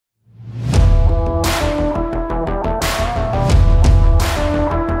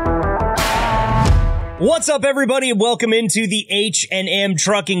What's up, everybody? Welcome into the H&M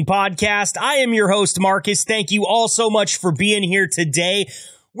Trucking Podcast. I am your host, Marcus. Thank you all so much for being here today.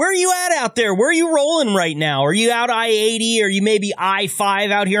 Where are you at out there? Where are you rolling right now? Are you out I-80? Are you maybe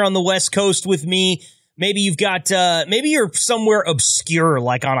I-5 out here on the West Coast with me? Maybe you've got, maybe you're somewhere obscure,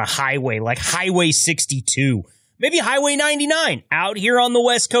 like on a highway, like Highway 62. Maybe Highway 99 out here on the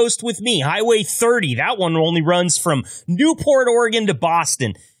West Coast with me. Highway 30, that one only runs from Newport, Oregon to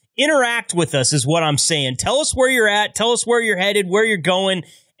Boston. Interact with us is what I'm saying. Tell us where you're at. Tell us where you're headed, where you're going,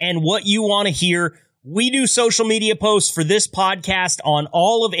 and what you want to hear. We do social media posts for this podcast on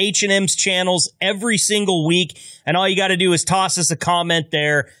all of H&M's channels every single week, and all you got to do is toss us a comment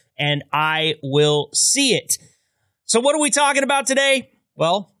there, and I will see it. So what are we talking about today?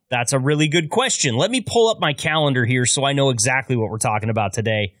 Well, that's a really good question. Let me pull up my calendar here so I know exactly what we're talking about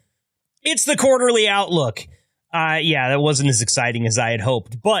today. It's the quarterly outlook. Yeah, that wasn't as exciting as I had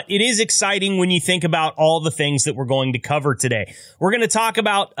hoped, but it is exciting when you think about all the things that we're going to cover today. We're going to talk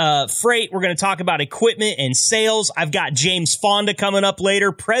about freight. We're going to talk about equipment and sales. I've got James Fonda coming up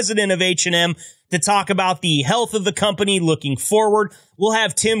later, president of H&M, to talk about the health of the company looking forward. We'll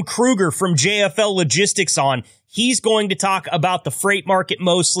have Tim Krueger from JFL Logistics on. He's going to talk about the freight market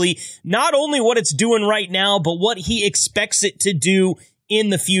mostly, not only what it's doing right now, but what he expects it to do in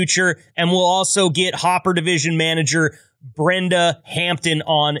the future. And we'll also get Hopper Division Manager Brenda Hampton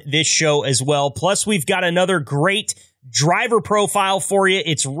on this show as well. Plus, we've got another great driver profile for you.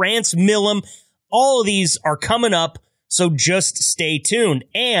 It's Rance Milam. All of these are coming up, so just stay tuned.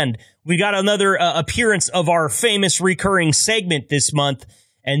 And we got another appearance of our famous recurring segment this month.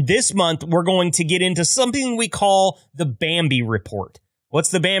 And this month, we're going to get into something we call the Bambi Report. What's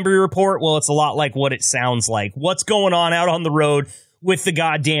the Bambi Report? Well, it's a lot like what it sounds like. What's going on out on the road with the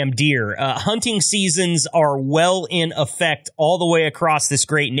goddamn deer? Hunting seasons are well in effect all the way across this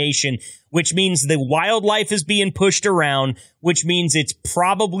great nation, which means the wildlife is being pushed around, which means it's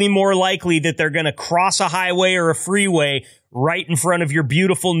probably more likely that they're going to cross a highway or a freeway right in front of your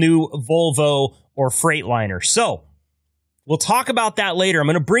beautiful new Volvo or Freightliner. So we'll talk about that later. I'm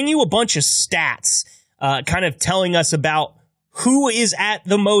going to bring you a bunch of stats, kind of telling us about who is at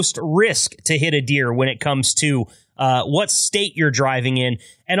the most risk to hit a deer when it comes to what state you're driving in,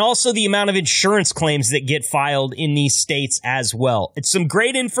 and also the amount of insurance claims that get filed in these states as well. It's some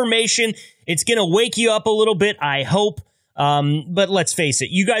great information. It's going to wake you up a little bit, I hope. But let's face it,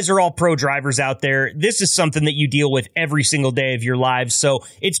 you guys are all pro drivers out there. This is something that you deal with every single day of your lives, so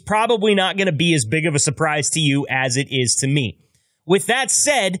it's probably not going to be as big of a surprise to you as it is to me. With that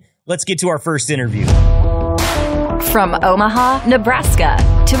said, let's get to our first interview. From Omaha, Nebraska,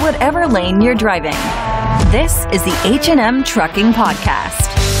 to whatever lane you're driving, this is the H&M Trucking Podcast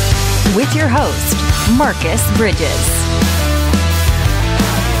with your host, Marcus Bridges.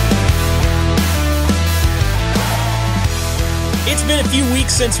 It's been a few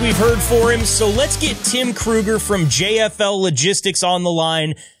weeks since we've heard for him, so let's get Tim Krueger from JFL Logistics on the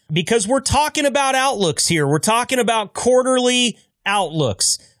line, because we're talking about outlooks here. We're talking about quarterly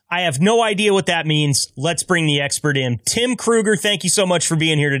outlooks. I have no idea what that means. Let's bring the expert in. Tim Krueger, thank you so much for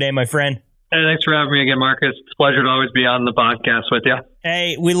being here today, my friend. Hey, thanks for having me again, Marcus. It's a pleasure to always be on the podcast with you.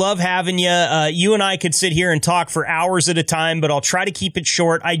 Hey, we love having you. You and I could sit here and talk for hours at a time, but I'll try to keep it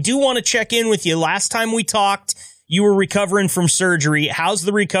short. I do want to check in with you. Last time we talked, you were recovering from surgery. How's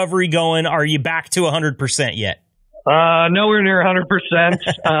the recovery going? Are you back to 100% yet? Nowhere near 100%.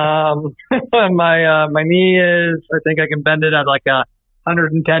 My knee is, I think I can bend it at like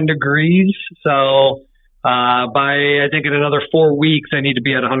 110 degrees. So by, I think in another 4 weeks, I need to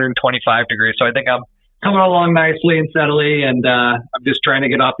be at 125 degrees. So I think I'm coming along nicely and steadily, and I'm just trying to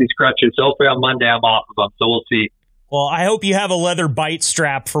get off these crutches. So hopefully on Monday I'm off of them. So we'll see. Well, I hope you have a leather bite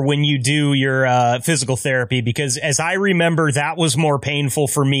strap for when you do your physical therapy, because as I remember, that was more painful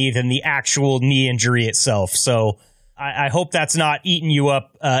for me than the actual knee injury itself. So I hope that's not eating you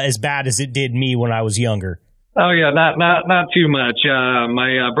up as bad as it did me when I was younger. Oh yeah, not too much.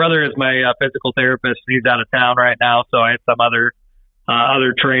 My brother is my physical therapist. He's out of town right now, so I had some other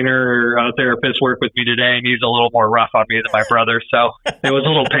trainer or therapist work with me today, and he's a little more rough on me than my brother, so it was a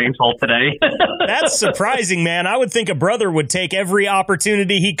little painful today. That's surprising, man. I would think a brother would take every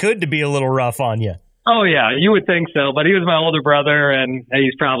opportunity he could to be a little rough on you. Oh yeah, you would think so, but he was my older brother, and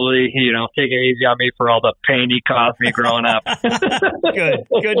he's probably, taking it easy on me for all the pain he caused me growing up.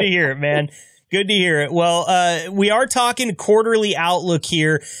 Good to hear it, man. Good to hear it. Well, we are talking quarterly outlook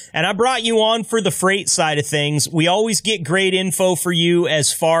here, and I brought you on for the freight side of things. We always get great info for you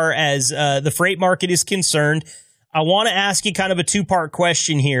as far as the freight market is concerned. I want to ask you kind of a two-part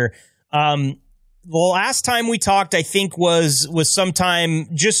question here. the last time we talked, I think was sometime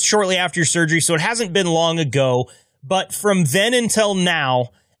just shortly after your surgery. So it hasn't been long ago, but from then until now,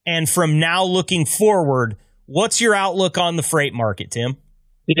 and from now looking forward, what's your outlook on the freight market, Tim?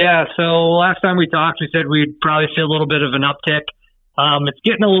 Yeah, so last time we talked, we said we'd probably see a little bit of an uptick. It's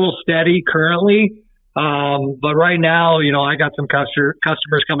getting a little steady currently. But right now, I got some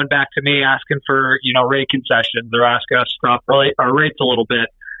customers coming back to me asking for, rate concessions. They're asking us to drop our rates a little bit,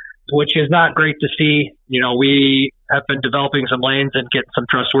 which is not great to see. We have been developing some lanes and getting some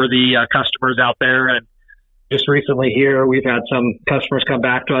trustworthy customers out there. And just recently here, we've had some customers come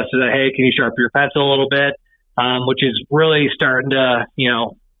back to us and say, hey, can you sharpen your pencil a little bit? Which is really starting to,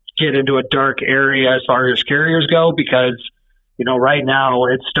 get into a dark area as far as carriers go, because right now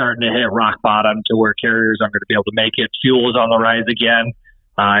it's starting to hit rock bottom to where carriers aren't going to be able to make it. Fuel is on the rise again.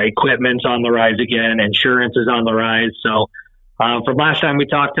 Equipment's on the rise again. Insurance is on the rise. So from last time we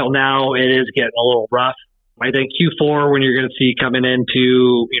talked till now, it is getting a little rough. I think Q4, when you're going to see coming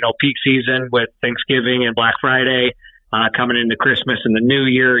into, peak season with Thanksgiving and Black Friday, coming into Christmas and the New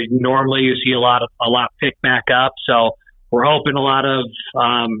Year, normally you see a lot pick back up. So we're hoping a lot of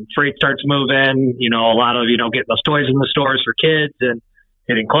freight starts moving, a lot of, getting those toys in the stores for kids and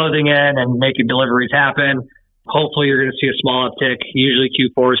getting clothing in and making deliveries happen. Hopefully you're going to see a small uptick. Usually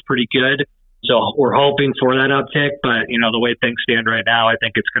Q4 is pretty good. So we're hoping for that uptick. But, the way things stand right now, I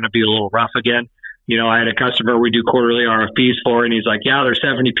think it's going to be a little rough again. I had a customer we do quarterly RFPs for, and he's like, yeah, there's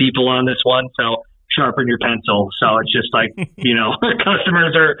 70 people on this one. So sharpen your pencil. So it's just like,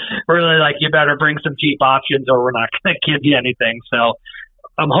 customers are really like, you better bring some cheap options or we're not going to give you anything. So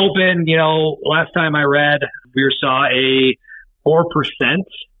I'm hoping, last time I read, we saw a 4%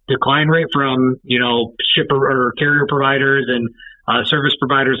 decline rate from, shipper or carrier providers and service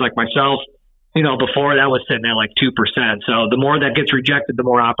providers like myself. Before that was sitting at like 2%. So the more that gets rejected, the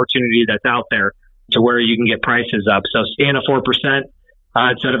more opportunity that's out there to where you can get prices up. So staying at 4%,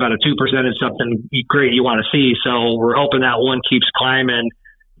 instead of at a 2% is something great you want to see. So we're hoping that one keeps climbing,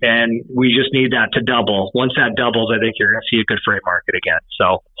 and we just need that to double. Once that doubles, I think you're going to see a good freight market again.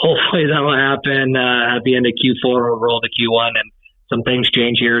 So hopefully that will happen at the end of Q4 or roll to Q1, and some things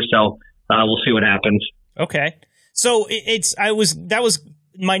change here. So we'll see what happens. Okay. So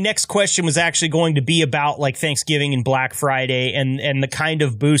my next question was actually going to be about like Thanksgiving and Black Friday and the kind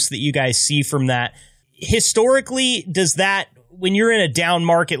of boost that you guys see from that. Historically, does that, when you're in a down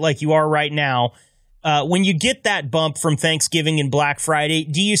market like you are right now, when you get that bump from Thanksgiving and Black Friday,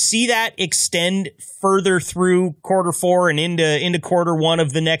 do you see that extend further through Q4 and into Q1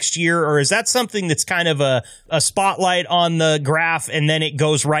 of the next year? Or is that something that's kind of a spotlight on the graph and then it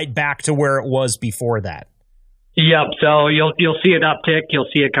goes right back to where it was before that? Yep. So you'll see an uptick. You'll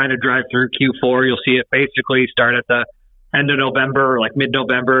see it kind of drive through Q4. You'll see it basically start at the end of November, like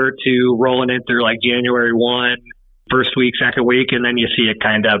mid-November, to rolling in through like January 1, first week, second week, and then you see it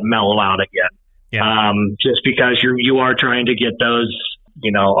kind of mellow out again. Yeah. Just because you are trying to get those,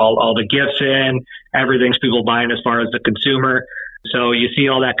 all the gifts in, everything's people buying as far as the consumer. So you see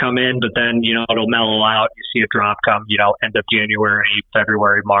all that come in, but then, it'll mellow out. You see a drop come, end of January,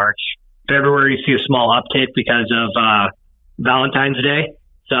 February, March. February, you see a small uptick because of Valentine's Day.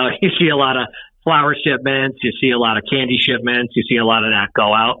 So you see a lot of flower shipments. You see a lot of candy shipments. You see a lot of that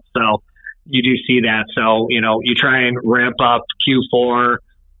go out. So you do see that. So, you try and ramp up Q4,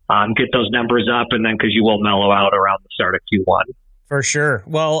 get those numbers up, and then because you will mellow out around the start of Q1. For sure.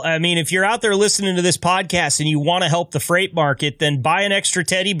 Well, I mean, if you're out there listening to this podcast and you want to help the freight market, then buy an extra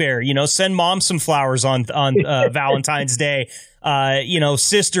teddy bear. Send mom some flowers on Valentine's Day.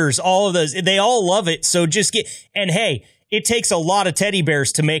 Sisters, all of those, they all love it. So just and hey, it takes a lot of teddy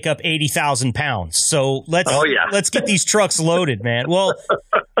bears to make up 80,000 pounds. So let's get these trucks loaded, man. Well,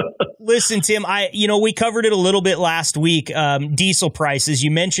 listen, Tim, we covered it a little bit last week. Diesel prices,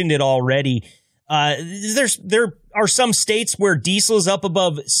 you mentioned it already. There are some states where diesel is up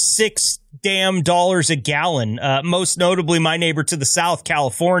above $6 a gallon. Most notably my neighbor to the south,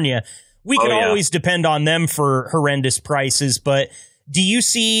 California. We can always depend on them for horrendous prices, but do you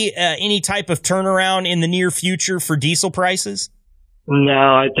see any type of turnaround in the near future for diesel prices? No,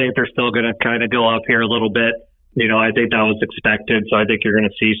 I think they're still going to kind of go up here a little bit. I think that was expected, so I think you're going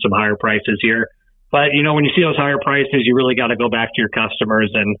to see some higher prices here. But, when you see those higher prices, you really got to go back to your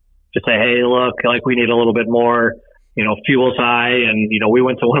customers and just say, hey, look, like we need a little bit more, fuel's high. And, we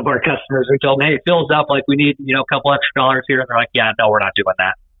went to one of our customers, we told them, hey, fuel's up, like we need, a couple extra dollars here. And they're like, yeah, no, we're not doing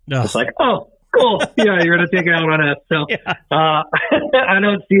that. No. It's like, oh, cool. Yeah, you're going to take it out on us. So I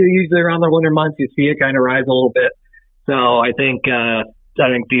don't see it usually around the winter months. You see it kind of rise a little bit. So I think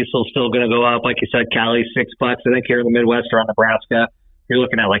diesel's still going to go up. Like you said, Cali's $6. I think here in the Midwest around Nebraska, you're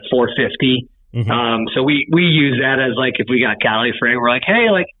looking at like $4.50. So we use that as like, if we got Cali freight, we're like, hey,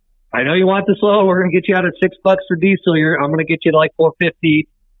 like, I know you want this low. We're going to get you out at $6 for diesel. I'm going to get you to like 450,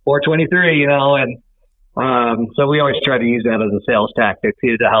 423, you know, and so we always try to use that as a sales tactic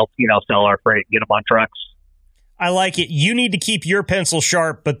to help, you know, sell our freight, get them on trucks. I like it. You need to keep your pencil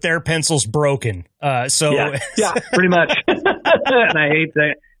sharp, but their pencil's broken. Yeah, pretty much. And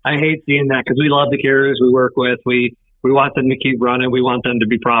I hate seeing that, because we love the carriers we work with. We want them to keep running. We want them to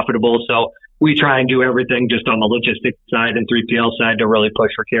be profitable. So we try and do everything just on the logistics side and 3PL side to really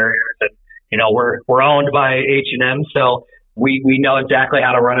push for carriers. And, you know, we're owned by H&M, so we know exactly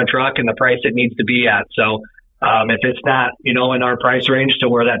how to run a truck and the price it needs to be at. So if it's not, you know, in our price range to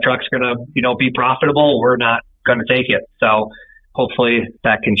where that truck's going to, you know, be profitable, we're not going to take it. So hopefully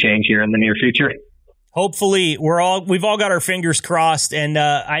that can change here in the near future. Hopefully we've all got our fingers crossed. And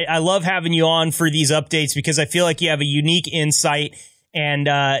I love having you on for these updates, because I feel like you have a unique insight, and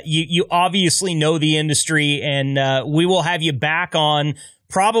you obviously know the industry, and we will have you back on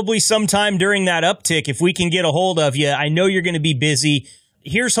probably sometime during that uptick if we can get a hold of you. I know you're going to be busy.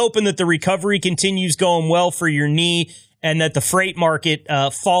 Here's hoping that the recovery continues going well for your knee, and that the freight market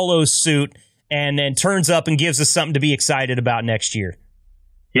follows suit and turns up and gives us something to be excited about next year.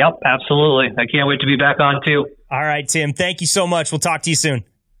 Yep, absolutely. I can't wait to be back on too. All right, Tim. Thank you so much. We'll talk to you soon.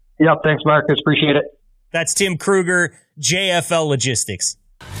 Yep, thanks, Marcus. Appreciate it. That's Tim Krueger, JFL Logistics.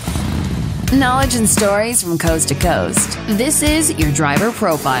 Knowledge and stories from coast to coast. This is your driver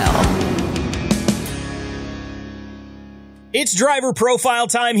profile. It's driver profile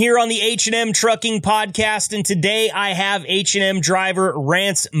time here on the H&M Trucking Podcast, and today I have H&M driver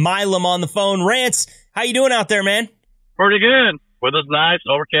Rance Milam on the phone. Rance, how you doing out there, man? Pretty good. Weather's nice,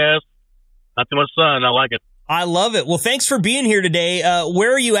 overcast, not too much sun. I like it. I love it. Well, thanks for being here today.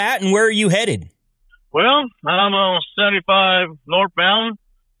 Where are you at, and where are you headed? Well, I'm on 75 northbound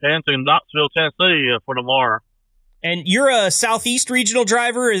and to Knoxville, Tennessee for tomorrow. And you're a Southeast regional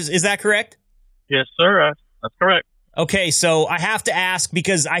driver, is that correct? Yes, sir. That's correct. Okay, so I have to ask,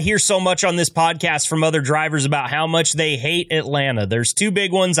 because I hear so much on this podcast from other drivers about how much they hate Atlanta. There's two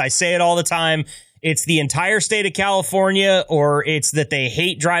big ones. I say it all the time. It's the entire state of California, or it's that they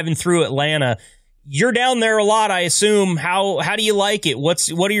hate driving through Atlanta. You're down there a lot, I assume. How do you like it?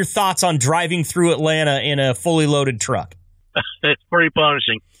 What are your thoughts on driving through Atlanta in a fully loaded truck? It's pretty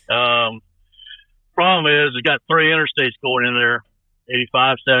punishing. Problem is, you got three interstates going in there,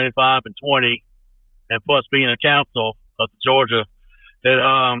 85, 75, and 20. And plus being a council of Georgia,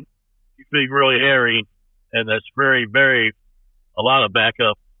 that you can be really hairy, and that's very, very a lot of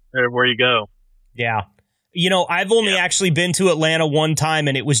backup everywhere you go. Yeah. You know, I've only actually been to Atlanta one time,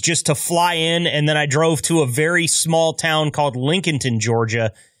 and it was just to fly in, and then I drove to a very small town called Lincolnton,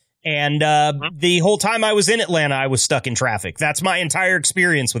 Georgia. And the whole time I was in Atlanta, I was stuck in traffic. That's my entire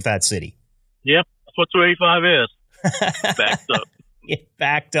experience with that city. Yep, that's what 285 is. Backed up.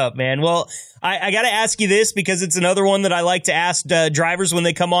 Backed up, man. Well, I got to ask you this, because it's another one that I like to ask drivers when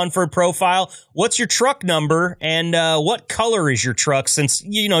they come on for a profile. What's your truck number, and what color is your truck, since,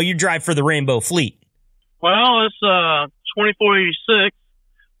 you know, you drive for the Rainbow Fleet? Well, it's 2486,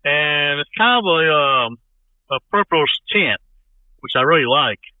 and it's kind of a purplish tint, which I really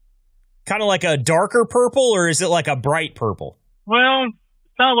like. Kind of like a darker purple, or is it like a bright purple? Well,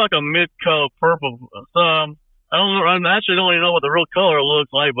 it's kind of like a mid-color purple. I actually don't even know what the real color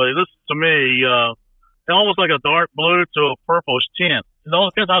looks like, but this, to me, it's almost like a dark blue to a purplish tint. It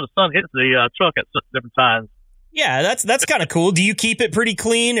all depends how the sun hits the truck at different times. Yeah, that's kind of cool. Do you keep it pretty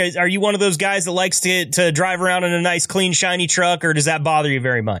clean? Are you one of those guys that likes to drive around in a nice, clean, shiny truck, or does that bother you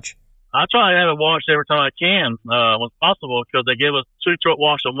very much? I try to have it washed every time I can, when possible, because they give us 2 truck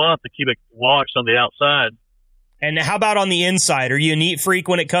wash a month to keep it washed on the outside. And how about on the inside? Are you a neat freak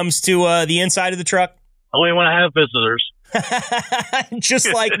when it comes to the inside of the truck? Only when I have visitors.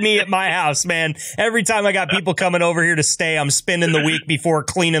 Just like me at my house, man. Every time I got people coming over here to stay, I'm spending the week before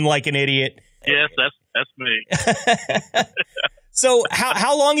cleaning like an idiot. Yes, that's me. So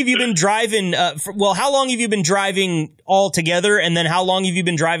how long have you been driving? How long have you been driving altogether, and then how long have you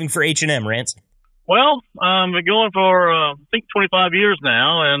been driving for H&M, Rance? Well, I've been going for I think 25 years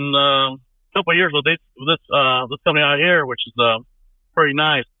now, and a couple of years with this company out here, which is pretty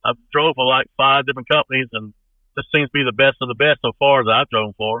nice. I've drove for like 5 different companies, and this seems to be the best of the best so far that I've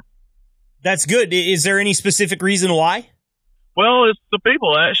driven for. That's good. Is there any specific reason why? Well, it's the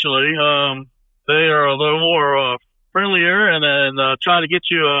people, actually. They are a little more friendlier, and try to get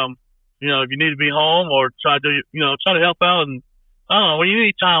you, if you need to be home, or try to help out. And I don't know, when you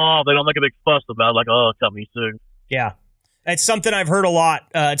need time off, they don't make a big fuss about it like other companies do. Yeah. It's something I've heard a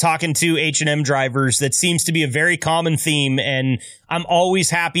lot talking to H&M drivers. That seems to be a very common theme, and I'm always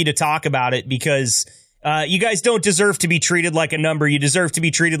happy to talk about it because you guys don't deserve to be treated like a number. You deserve to be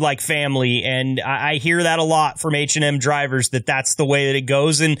treated like family, and I hear that a lot from H&M drivers, that's the way that it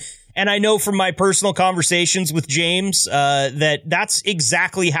goes. And I know from my personal conversations with James that's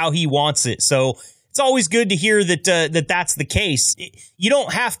exactly how he wants it. So it's always good to hear that that's the case. You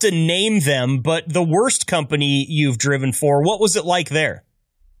don't have to name them, but the worst company you've driven for, what was it like there?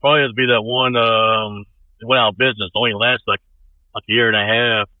 Probably has to be that one that went out of business. Only lasted like a year and a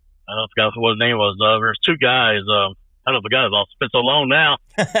half. I don't forgot what his name was. There's two guys. I don't know if the guys all spent so long now.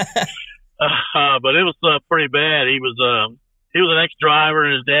 But it was pretty bad. He was an ex-driver,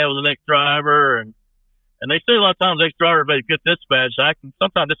 and his dad was an ex-driver, and they say a lot of times ex-driver made good dispatch. I can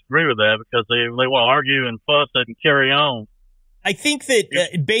sometimes disagree with that because they want to argue and fuss and carry on. I think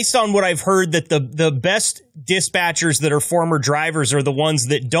that based on what I've heard, that the best dispatchers that are former drivers are the ones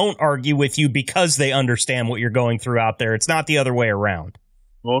that don't argue with you because they understand what you're going through out there. It's not the other way around.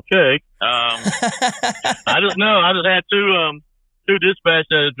 Okay. I just know. I just had two dispatch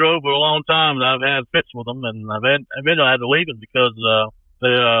that drove for a long time, and I've had fits with them, and eventually I had to leave it because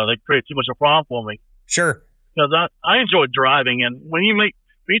they create too much of a problem for me. Sure. Because I enjoy driving, and when you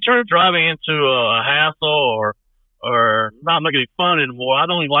turn driving into a hassle or not making it fun anymore, I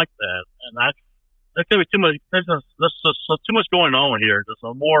don't even like that. And there's gonna be too much. There's just too much going on here.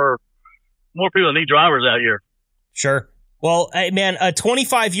 There's more people that need drivers out here. Sure. Well, man, a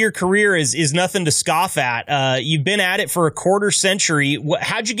 25-year career is nothing to scoff at. You've been at it for a quarter century.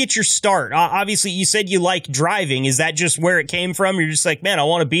 How'd you get your start? Obviously, you said you like driving. Is that just where it came from? You're just like, man, I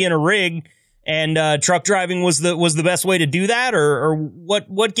want to be in a rig, and truck driving was the best way to do that, or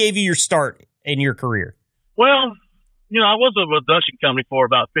what gave you your start in your career? Well, I was with a production company for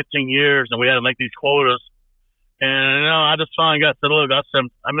about 15 years, and we had to make these quotas. And, I just finally got to look. I said,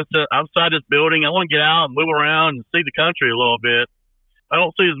 I'm outside this building. I want to get out and move around and see the country a little bit. I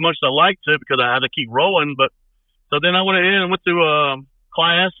don't see as much as I like to because I had to keep rolling. But so then I went ahead and went to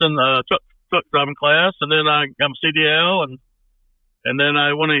class and truck driving class, and then I got my CDL, and then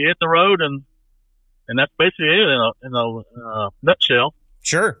I went to hit the road, and that's basically it in a nutshell.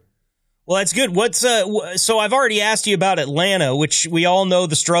 Sure. Well, that's good. So I've already asked you about Atlanta, which we all know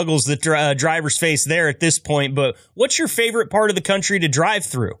the struggles that drivers face there at this point. But what's your favorite part of the country to drive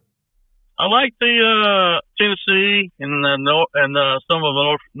through? I like the Tennessee and some of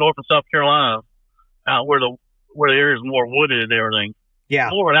the North and South Carolina, out where the area is more wooded and everything.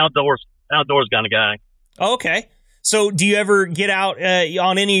 Yeah, more an outdoors kind of guy. Okay. So do you ever get out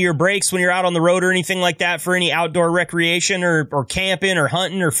on any of your breaks when you're out on the road or anything like that for any outdoor recreation or camping or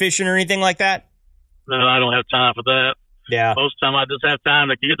hunting or fishing or anything like that? No, I don't have time for that. Yeah. Most of the time I just have time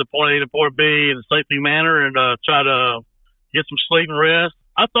to get to point A to point B in a safety manner and try to get some sleep and rest.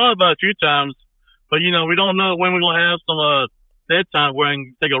 I thought about it a few times, but, we don't know when we're going to have some dead time where I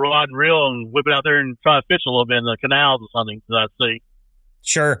can take a rod and reel and whip it out there and try to fish a little bit in the canals or something that I see.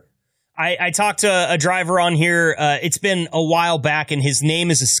 Sure. I talked to a driver on here. It's been a while back, and his name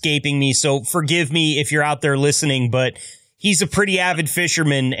is escaping me, so forgive me if you're out there listening, but he's a pretty avid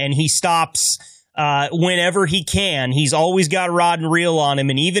fisherman, and he stops whenever he can. He's always got a rod and reel on him,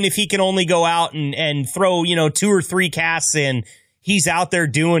 and even if he can only go out and throw, 2 or 3 casts in, he's out there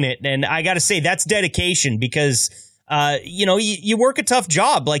doing it. And I got to say, that's dedication because, you work a tough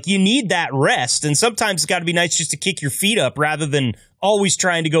job. Like, you need that rest, and sometimes it's got to be nice just to kick your feet up rather than always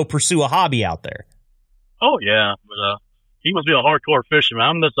trying to go pursue a hobby out there. Oh, yeah. But he must be a hardcore fisherman.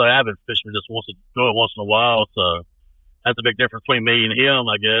 I'm just an avid fisherman, just wants to do it once in a while. So that's a big difference between me and him,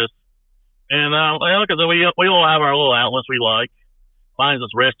 I guess. And like I said, we all have our little outlets we like. Mine's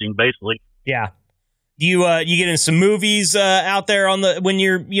just resting, basically. Yeah. Do you get in some movies out there when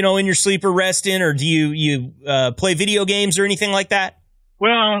you're in your sleeper resting, or do you play video games or anything like that?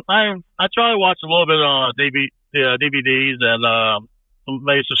 Well, I try to watch a little bit on DVDs and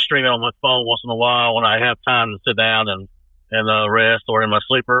maybe just stream it on my phone once in a while when I have time to sit down and rest, or in my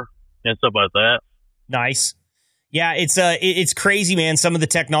sleeper and stuff like that. Nice. Yeah, it's crazy, man. Some of the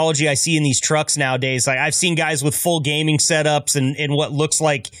technology I see in these trucks nowadays. Like, I've seen guys with full gaming setups and what looks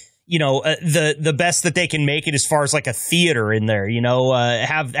like, the best that they can make it as far as like a theater in there,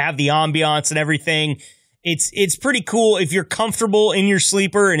 have the ambiance and everything. It's pretty cool if you're comfortable in your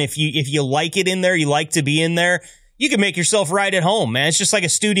sleeper, and if you like it in there, you like to be in there, you can make yourself right at home, man. It's just like a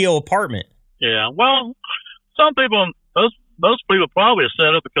studio apartment. Yeah, well, some people, those people probably are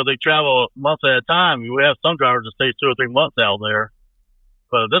set up because they travel months at a time. We have some drivers that stay 2 or 3 months out there.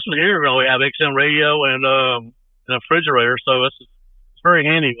 But this one here, we have XM radio and a refrigerator, so it's very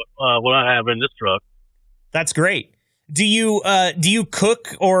handy what I have in this truck. That's great. Do you cook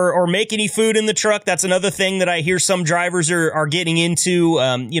or make any food in the truck? That's another thing that I hear some drivers are getting into,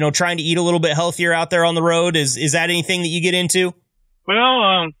 trying to eat a little bit healthier out there on the road. Is that anything that you get into? Well,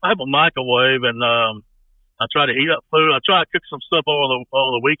 I have a microwave, and I try to heat up food. I try to cook some stuff over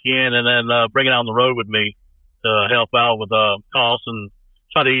the weekend, and then bring it on the road with me to help out with costs, and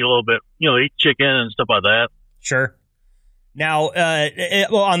try to eat a little bit, eat chicken and stuff like that. Sure. Now,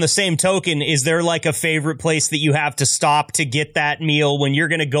 on the same token, is there like a favorite place that you have to stop to get that meal when you're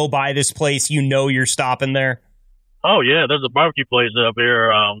going to go by this place? You're stopping there. Oh yeah, there's a barbecue place up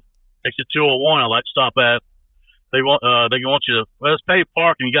here. Exit 201. I like to stop at. They want you to let's pay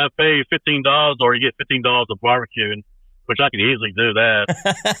parking. You got to pay $15, or you get $15 of barbecue, which I could easily do that.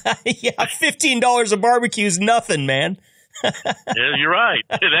 Yeah, $15 of barbecue is nothing, man. Yeah, you're right.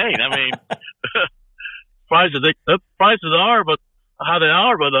 It ain't. I mean. Prices are, but how they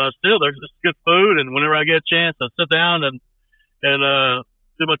are, but still, there's good food. And whenever I get a chance, I sit down and do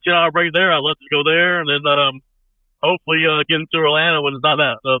my 10-hour break there. I let it go there, and then hopefully get into Atlanta when it's not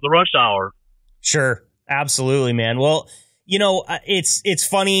the rush hour. Sure, absolutely, man. Well, it's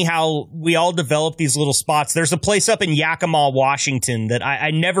funny how we all develop these little spots. There's a place up in Yakima, Washington that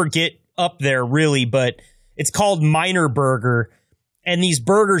I never get up there really, but it's called Miner Burger. And these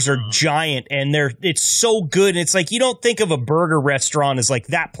burgers are giant, and it's so good. And it's like, you don't think of a burger restaurant as like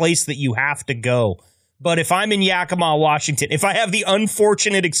that place that you have to go. But if I'm in Yakima, Washington, if I have the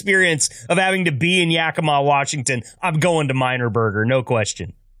unfortunate experience of having to be in Yakima, Washington, I'm going to Miner Burger, no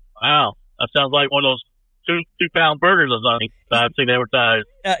question. Wow. That sounds like one of those 2-pound burgers or something that I've seen advertised.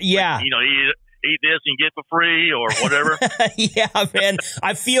 Yeah. Like, eat this and get it for free or whatever. Yeah, man.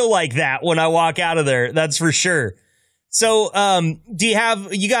 I feel like that when I walk out of there. That's for sure. So, do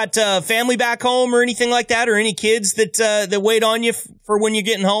you got family back home or anything like that, or any kids that wait on you for when you're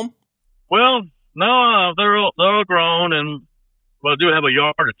getting home? Well, no, they're all grown, and I do have a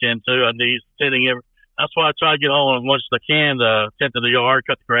yard to tend to. I need tending every. That's why I try to get home as much as I can to tend to the yard,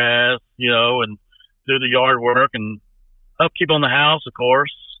 cut the grass, and do the yard work and upkeep on the house, of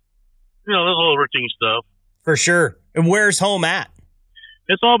course. Those little routine stuff. For sure. And where's home at?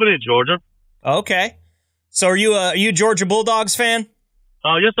 It's Albany, Georgia. Okay. So are you a Georgia Bulldogs fan?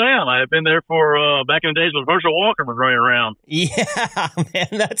 Yes, I am. I've been there for back in the days when Herschel Walker was running around. Yeah, man,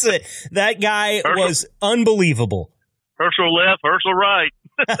 that's it. That guy was unbelievable. Herschel left, Herschel right.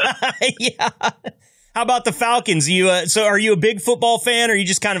 Yeah. How about the Falcons? So are you a big football fan, or are you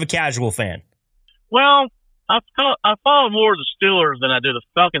just kind of a casual fan? Well, I follow more the Steelers than I do the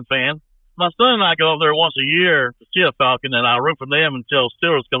Falcon fan. My son and I go up there once a year to see a Falcon, and I root for them until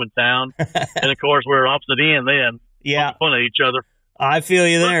Steelers come in town. And, of course, we're opposite end then. Yeah. Fun at each other. I feel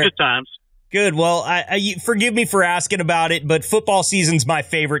you there. Good times. Good. Well, I forgive me for asking about it, but football season's my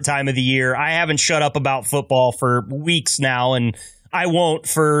favorite time of the year. I haven't shut up about football for weeks now, and I won't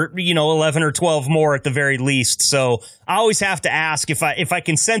for, 11 or 12 more at the very least. So I always have to ask if I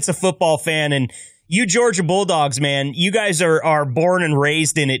can sense a football fan. And you Georgia Bulldogs, man, you guys are born and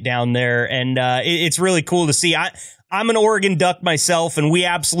raised in it down there, and it's really cool to see. I'm an Oregon Duck myself, and we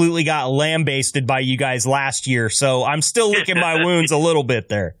absolutely got lambasted by you guys last year, so I'm still licking my wounds a little bit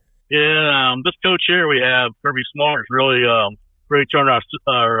there. Yeah, this coach here we have, Kirby Smart, really turned our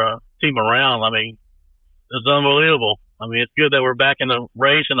team around. I mean, it's unbelievable. I mean, it's good that we're back in the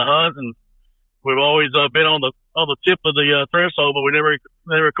race and the hunt, and we've always been on the tip of the threshold, but we never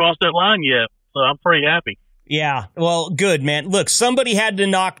crossed that line yet. So I'm pretty happy. Yeah, well, good, man. Look, somebody had to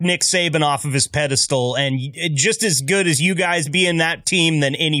knock Nick Saban off of his pedestal, and just as good as you guys being that team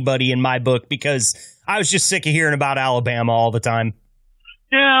than anybody in my book, because I was just sick of hearing about Alabama all the time.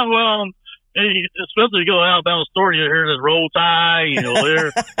 Yeah, well, especially you go to Alabama store, you hear this roll tide,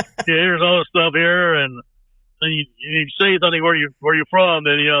 here's all this stuff here, and you say something where you're from,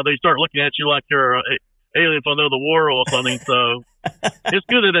 then they start looking at you like you're an alien from another world or something. So it's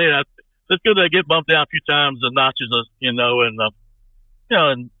good that it's good to get bumped out a few times and notches, and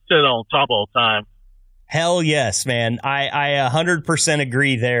sit on top all the time. Hell yes, man. I 100%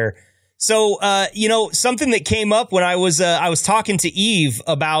 agree there. So, something that came up when I was talking to Eve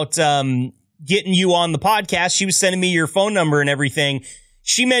about getting you on the podcast. She was sending me your phone number and everything.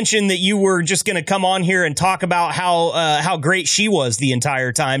 She mentioned that you were just going to come on here and talk about how great she was the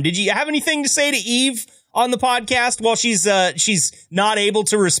entire time. Did you have anything to say to Eve on the podcast while she's not able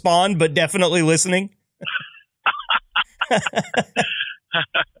to respond, but definitely listening? He's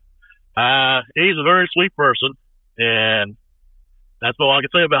a very sweet person, and that's all I can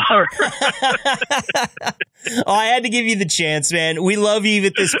say about her. Oh, I had to give you the chance, man. We love Eve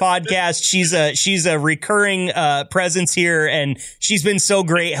at this podcast. She's a recurring presence here, and she's been so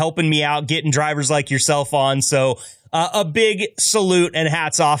great helping me out, getting drivers like yourself on. So a big salute and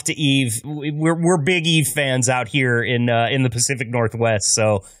hats off to Eve. We're big Eve fans out here in the Pacific Northwest.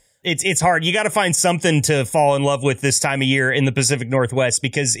 So it's hard. You got to find something to fall in love with this time of year in the Pacific Northwest,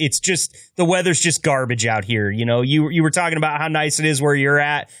 because it's just, the weather's just garbage out here. You know, you were talking about how nice it is where you're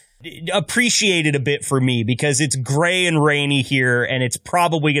at. Appreciate it a bit for me, because it's gray and rainy here, and it's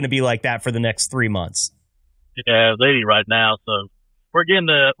probably going to be like that for the next 3 months. Yeah, it's 80 right now, so we're getting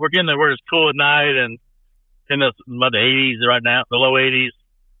to where it's cool at night, and in about the 80s right now, the low 80s.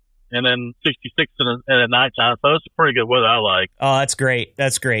 And then 66 at nighttime. So it's pretty good weather I like. Oh, that's great.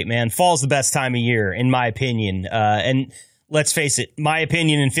 That's great, man. Fall's the best time of year, in my opinion. And let's face it, my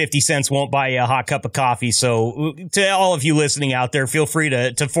opinion and 50 cents won't buy you a hot cup of coffee. So to all of you listening out there, feel free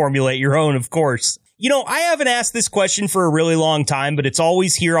to formulate your own, of course. You know, I haven't asked this question for a really long time, but it's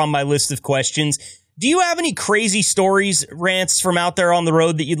always here on my list of questions. Do you have any crazy stories, Rance, from out there on the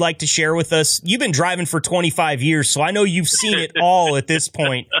road that you'd like to share with us? You've been driving for 25 years, so I know you've seen it all at this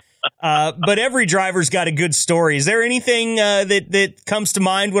point. But every driver's got a good story. Is there anything that comes to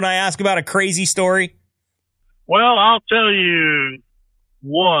mind when I ask about a crazy story? Well, I'll tell you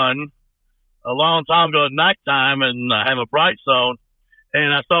one. A long time ago at nighttime, and I have a bright zone,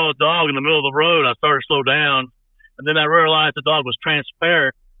 and I saw a dog in the middle of the road. I started to slow down, and then I realized the dog was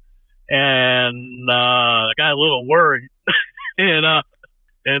transparent, and I got a little worried. and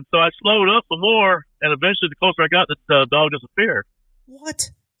so I slowed up some more, and eventually, the closer I got, the dog disappeared.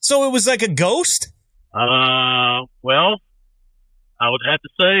 What? So it was like a ghost? Well, I would have to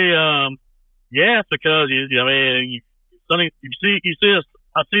say, yes, because I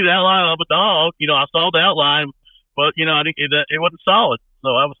see the outline of a dog. You know, I saw the outline, but you know, I didn't. It wasn't solid, so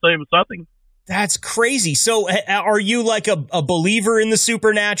I was saying something. That's crazy. So, are you like a believer in the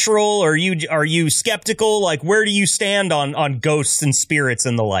supernatural? Or are you skeptical? Like, where do you stand on ghosts and spirits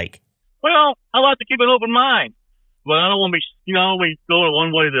and the like? Well, I like to keep an open mind. But I don't want to be, we go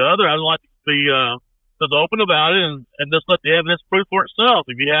one way or the other. I like to be just open about it and just let the evidence prove for itself.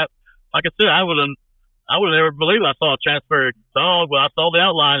 If you have, like I said, I would never believe I saw a transparent dog, but I saw the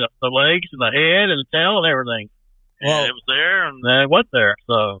outline of the legs and the head and the tail and everything. And it was there, and it went there.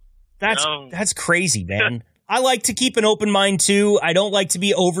 So that's crazy, man. I like to keep an open mind too. I don't like to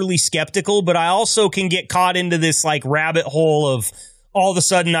be overly skeptical, but I also can get caught into this like rabbit hole of, all of a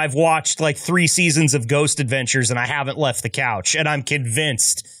sudden, I've watched like 3 seasons of Ghost Adventures and I haven't left the couch, and I'm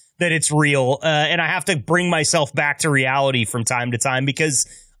convinced that it's real. And I have to bring myself back to reality from time to time, because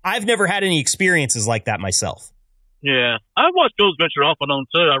I've never had any experiences like that myself. Yeah, I've watched Ghost Adventure off and on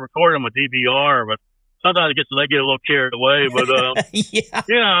too. I record them with DVR, but sometimes they get a little carried away. But yeah.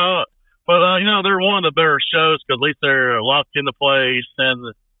 They're one of the better shows, because at least they're locked into place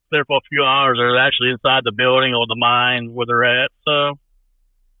and there for a few hours. They're actually inside the building or the mine where they're at. So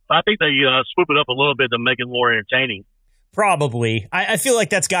I think they swoop it up a little bit to make it more entertaining. Probably. I feel like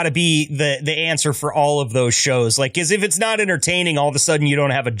that's got to be the answer for all of those shows. Like, because if it's not entertaining, all of a sudden you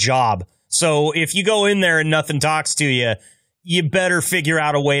don't have a job. So if you go in there and nothing talks to you, you better figure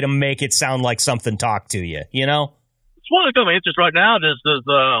out a way to make it sound like something talked to you, you know? It's one of the interest right now is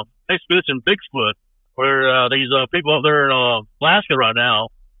Expedition Bigfoot, where these people up there in Alaska right now,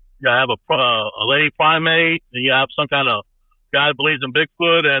 you have a lady primate, and you have some kind of guy that believes in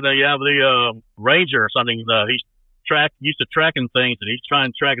Bigfoot, and then you have the ranger or something. He's used to tracking things, and he's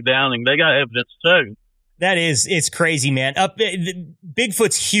trying to track it down, and they got evidence too. It's crazy, man.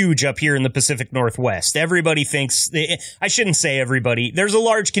 Bigfoot's huge up here in the Pacific Northwest. Everybody thinks, I shouldn't say everybody, there's a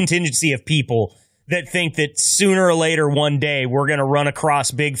large contingency of people that think that sooner or later one day we're going to run across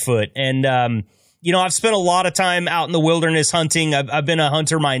Bigfoot. And, I've spent a lot of time out in the wilderness hunting. I've been a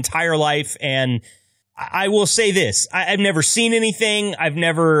hunter my entire life, and I will say this. I've never seen anything. I've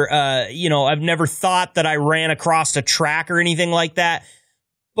never thought that I ran across a track or anything like that.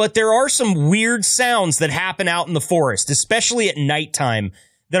 But there are some weird sounds that happen out in the forest, especially at nighttime,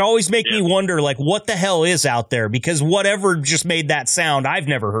 that always make me wonder, like, what the hell is out there? Because whatever just made that sound, I've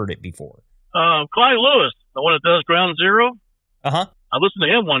never heard it before. Clyde Lewis, the one that does Ground Zero. Uh-huh. I listened to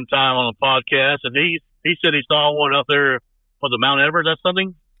him one time on a podcast, and he said he saw one up there, was it Mount Everest or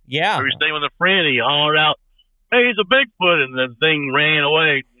something? Yeah. He was staying with a friend, he hollered out, "Hey, it's a Bigfoot," and the thing ran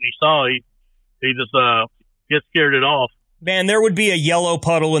away. When he saw it, he just scared it off. Man, there would be a yellow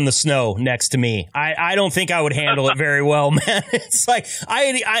puddle in the snow next to me. I don't think I would handle it very well, man. It's like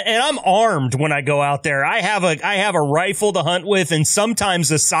and I'm armed when I go out there. I have a rifle to hunt with, and sometimes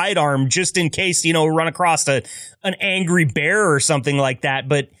a sidearm just in case, run across an angry bear or something like that.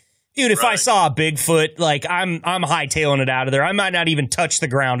 But dude, if I saw a Bigfoot, like I'm hightailing it out of there. I might not even touch the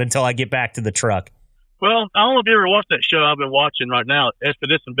ground until I get back to the truck. Well, I don't know if you ever watched that show I've been watching right now,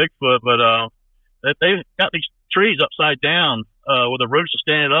 Expedition Bigfoot, but they've got these trees upside down, with the roots are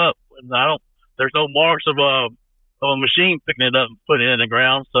standing up. And there's no marks of a machine picking it up and putting it in the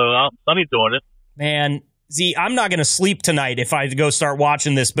ground. So Sonny's doing it. Man, Z, I'm not going to sleep tonight if I go start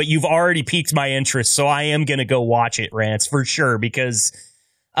watching this, but you've already piqued my interest, so I am going to go watch it, Rance, for sure, because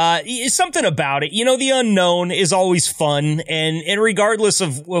it's something about it. The unknown is always fun, and regardless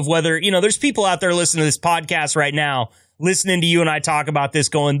of whether, there's people out there listening to this podcast right now, listening to you and I talk about this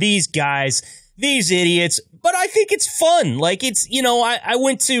going, these guys, these idiots, but I think it's fun. Like, it's,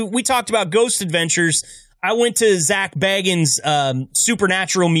 we talked about Ghost Adventures. I went to Zach Bagans'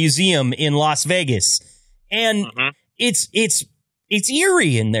 Supernatural Museum in Las Vegas, and it's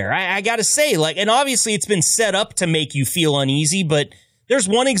eerie in there. I got to say, and obviously it's been set up to make you feel uneasy, but there's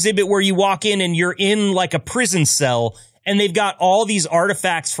one exhibit where you walk in and you're in like a prison cell, and they've got all these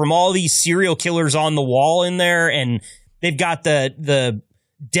artifacts from all these serial killers on the wall in there, and they've got the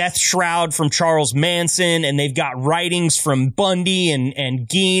death shroud from Charles Manson, and they've got writings from Bundy and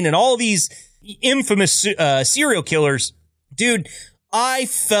Gein and all these infamous serial killers. Dude, I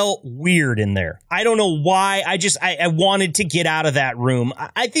felt weird in there. I don't know why. I wanted to get out of that room.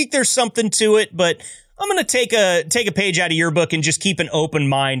 I think there's something to it, but I'm going to take a page out of your book and just keep an open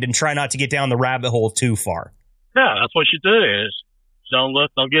mind and try not to get down the rabbit hole too far. Yeah, that's what you do. Is don't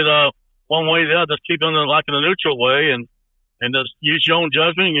get one way or the other. Just keep it in a neutral way, and just use your own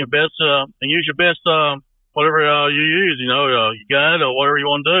judgment and use your best whatever you use, you got or whatever you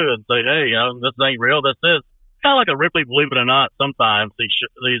want to do, and say, hey, this ain't real. This is kind of like a Ripley, believe it or not. Sometimes these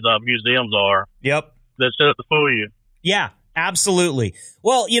museums are. Yep. They're set up to fool you. Yeah, absolutely.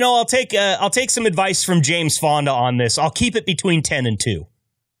 Well, I'll take some advice from James Fonda on this. I'll keep it between 10 and 2.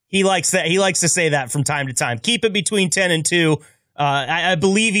 He likes that. He likes to say that from time to time. Keep it between 10 and 2. I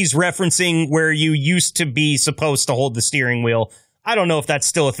believe he's referencing where you used to be supposed to hold the steering wheel. I don't know if that's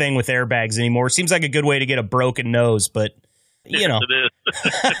still a thing with airbags anymore. Seems like a good way to get a broken nose, but Yes, it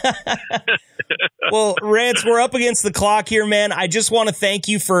is. Well, Rance, we're up against the clock here, man. I just want to thank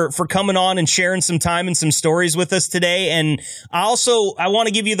you for coming on and sharing some time and some stories with us today. And I want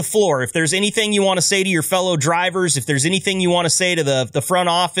to give you the floor. If there's anything you want to say to your fellow drivers, if there's anything you want to say to the front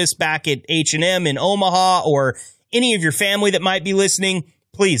office back at H&M in Omaha, or any of your family that might be listening,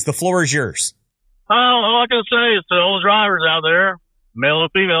 please, the floor is yours. All I can say is to all the drivers out there, male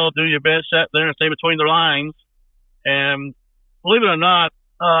and female, do your best out there and stay between the lines. And believe it or not,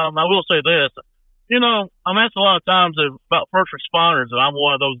 I will say this. I'm asked a lot of times about first responders, and I'm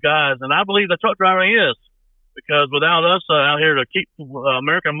one of those guys. And I believe the truck driver is, because without us out here to keep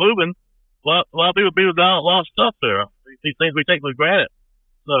America moving, a lot of people would be without a lot of stuff there. These things we take for granted.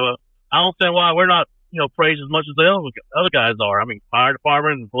 So I don't understand why we're not, praised as much as the other guys are. I mean, fire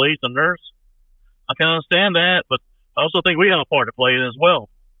department and police and nurse. I can understand that, but I also think we have a part to play in as well.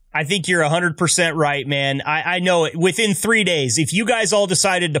 I think you're 100% right, man. I know it. Within 3 days, if you guys all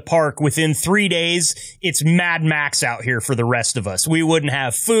decided to park within 3 days, it's Mad Max out here for the rest of us. We wouldn't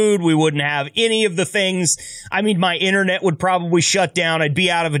have food. We wouldn't have any of the things. I mean, my internet would probably shut down. I'd be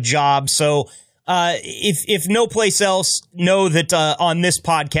out of a job. So if no place else, know that on this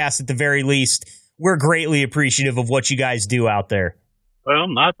podcast, at the very least, we're greatly appreciative of what you guys do out there. Well,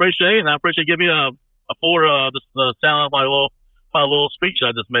 I appreciate it, and I appreciate you giving me the sound of my little speech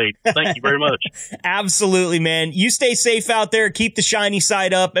I just made. Thank you very much. Absolutely, man. You stay safe out there. Keep the shiny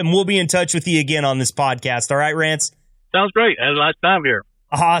side up, and we'll be in touch with you again on this podcast. All right, Rance? Sounds great. I had a nice time here.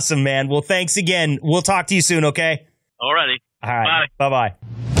 Awesome, man. Well, thanks again. We'll talk to you soon, okay? All righty. All right. Bye. Bye-bye.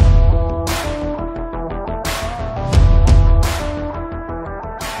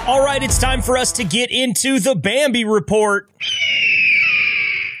 All right, it's time for us to get into the Bambi Report.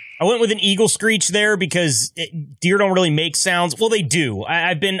 I went with an eagle screech there because deer don't really make sounds. Well, they do.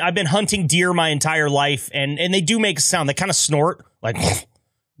 I've been hunting deer my entire life, and they do make a sound. They kind of snort, like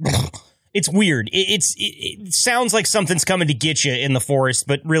it's weird. It sounds like something's coming to get you in the forest,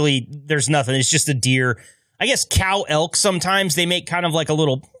 but really there's nothing. It's just a deer. I guess cow elk sometimes they make kind of like a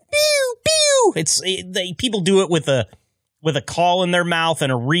little pew pew. People do it with a call in their mouth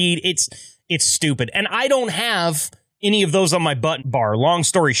and a reed. It's stupid, and I don't have any of those on my button bar. Long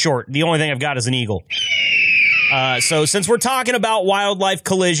story short, the only thing I've got is an eagle. So since we're talking about wildlife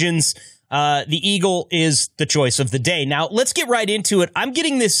collisions, the eagle is the choice of the day. Now, let's get right into it. I'm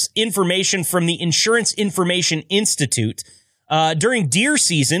getting this information from the Insurance Information Institute. During deer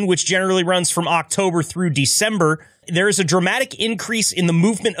season, which generally runs from October through December, there is a dramatic increase in the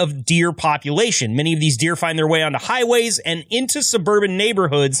movement of deer population. Many of these deer find their way onto highways and into suburban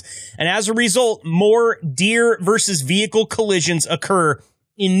neighborhoods, and as a result, more deer versus vehicle collisions occur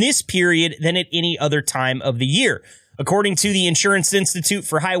in this period than at any other time of the year. According to the Insurance Institute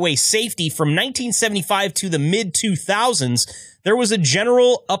for Highway Safety, from 1975 to the mid-2000s, there was a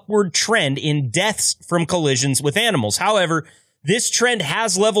general upward trend in deaths from collisions with animals. However, this trend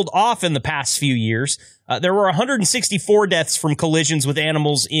has leveled off in the past few years. There were 164 deaths from collisions with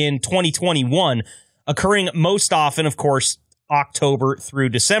animals in 2021, occurring most often, of course, October through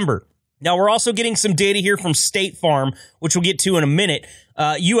December. Now, we're also getting some data here from State Farm, which we'll get to in a minute.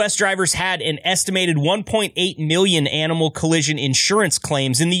 U.S. drivers had an estimated 1.8 million animal collision insurance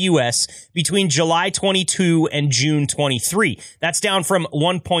claims in the U.S. between July 22 and June 23. That's down from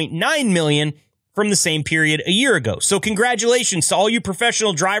 1.9 million from the same period a year ago. So congratulations to all you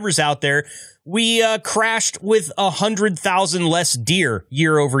professional drivers out there. We crashed with 100,000 less deer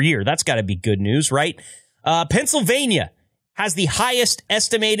year over year. That's got to be good news, right? Pennsylvania has the highest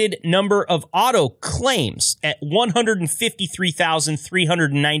estimated number of auto claims at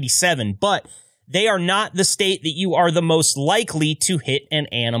 153,397, but they are not the state that you are the most likely to hit an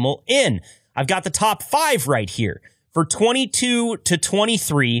animal in. I've got the top 5 right here. For 22 to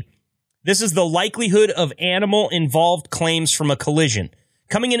 23, this is the likelihood of animal-involved claims from a collision.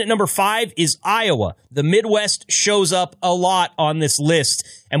 Coming in at number 5 is Iowa. The Midwest shows up a lot on this list,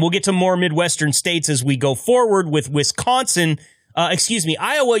 and we'll get to more Midwestern states as we go forward with Wisconsin.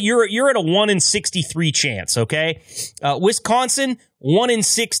 Iowa, you're at a 1 in 63 chance, okay? Wisconsin, 1 in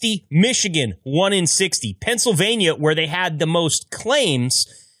 60. Michigan, 1 in 60. Pennsylvania, where they had the most claims,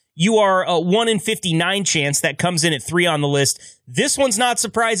 you are a 1 in 59 chance. That comes in at 3 on the list. This one's not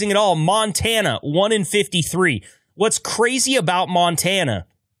surprising at all. Montana, 1 in 53. What's crazy about Montana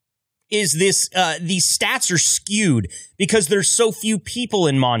is these stats are skewed because there's so few people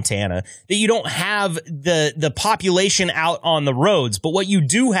in Montana that you don't have the population out on the roads. But what you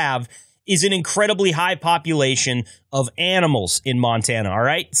do have is an incredibly high population of animals in Montana, all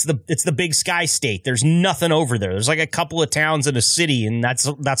right? It's the big sky state. There's nothing over there. There's like a couple of towns and a city, and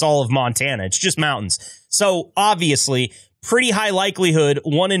that's all of Montana. It's just mountains. So obviously, pretty high likelihood,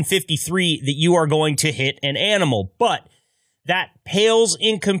 1 in 53, that you are going to hit an animal. But that pales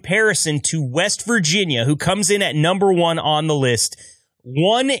in comparison to West Virginia, who comes in at number 1 on the list.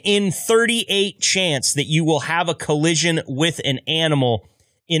 1 in 38 chance that you will have a collision with an animal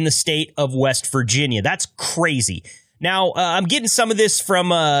in the state of West Virginia. That's crazy. Now, I'm getting some of this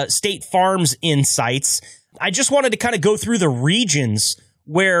from State Farm's insights. I just wanted to kind of go through the regions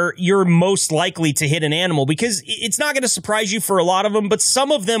where you're most likely to hit an animal, because it's not going to surprise you for a lot of them, but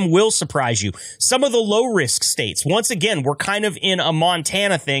some of them will surprise you. Some of the low-risk states, once again, we're kind of in a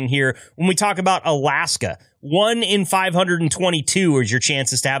Montana thing here when we talk about Alaska. 1 in 522 is your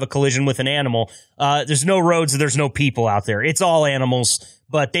chances to have a collision with an animal. There's no roads, there's no people out there. It's all animals,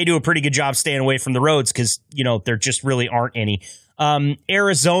 but they do a pretty good job staying away from the roads because, there just really aren't any.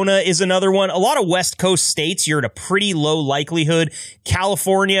 Arizona is another one. A lot of West Coast states, you're at a pretty low likelihood.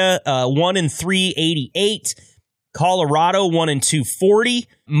 California, 1 in 388. Colorado, 1 in 240.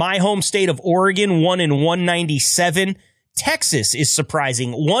 My home state of Oregon, 1 in 197. Texas is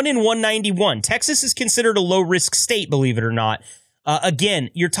surprising, 1 in 191. Texas is considered a low-risk state, believe it or not.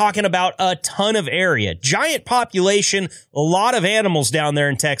 Again, you're talking about a ton of area, giant population, a lot of animals down there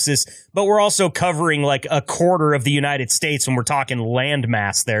in Texas, but we're also covering like a quarter of the United States when we're talking land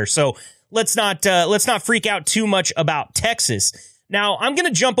mass there. So let's not freak out too much about Texas. Now, I'm going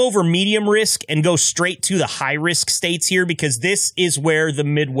to jump over medium risk and go straight to the high risk states here, because this is where the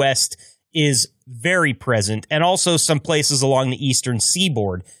Midwest is very present, and also some places along the eastern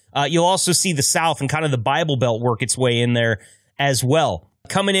seaboard. You'll also see the South and kind of the Bible Belt work its way in there as well.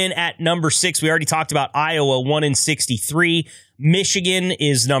 Coming in at number 6, we already talked about Iowa, 1 in 63. Michigan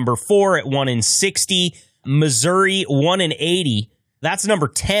is number 4 at 1 in 60. Missouri, 1 in 80. That's number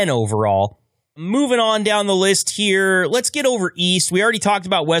 10 overall. Moving on down the list here, let's get over east. We already talked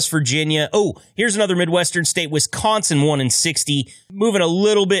about West Virginia. Oh, here's another Midwestern state, Wisconsin, 1 in 60. Moving a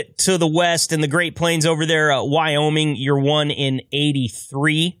little bit to the west and the Great Plains over there, Wyoming, you're 1 in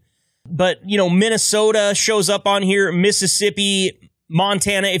 83. But, Minnesota shows up on here, Mississippi,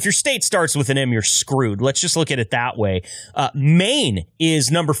 Montana. If your state starts with an M, you're screwed. Let's just look at it that way. Maine is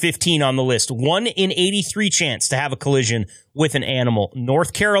number 15 on the list. 1 in 83 chance to have a collision with an animal.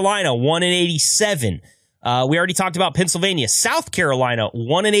 North Carolina, 1 in 87. We already talked about Pennsylvania. South Carolina,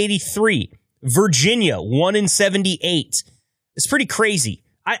 1 in 83. Virginia, 1 in 78. It's pretty crazy.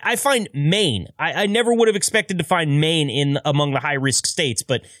 I find Maine. I never would have expected to find Maine in among the high-risk states,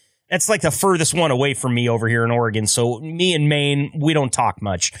 but that's like the furthest one away from me over here in Oregon. So me and Maine, we don't talk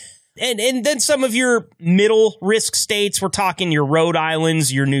much. And then some of your middle risk states, we're talking your Rhode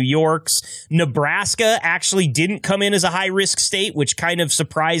Islands, your New Yorks. Nebraska actually didn't come in as a high risk state, which kind of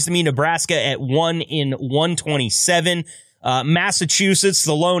surprised me. Nebraska at 1 in 127. Massachusetts,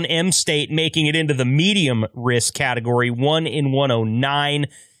 the lone M state, making it into the medium risk category, 1 in 109.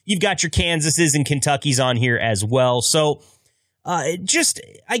 You've got your Kansases and Kentuckys on here as well. So just,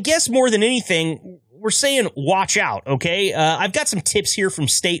 I guess more than anything, we're saying watch out, okay? I've got some tips here from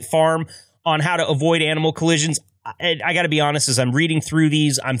State Farm on how to avoid animal collisions. I got to be honest, as I'm reading through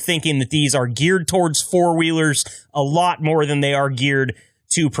these, I'm thinking that these are geared towards four-wheelers a lot more than they are geared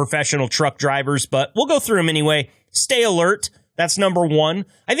to professional truck drivers, but we'll go through them anyway. Stay alert. That's number one.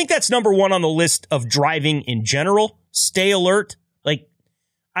 I think that's number one on the list of driving in general. Stay alert. Like,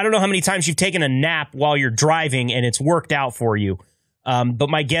 I don't know how many times you've taken a nap while you're driving and it's worked out for you. But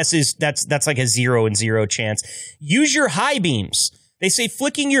my guess is that's like a 0 in 0 chance. Use your high beams. They say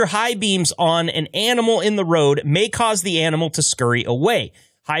flicking your high beams on an animal in the road may cause the animal to scurry away.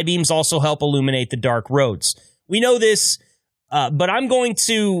 High beams also help illuminate the dark roads. We know this, but I'm going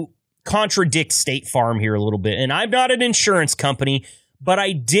to contradict State Farm here a little bit. And I'm not an insurance company, but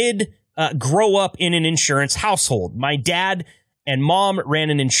I did grow up in an insurance household. My dad and mom ran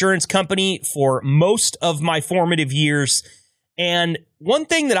an insurance company for most of my formative years. And one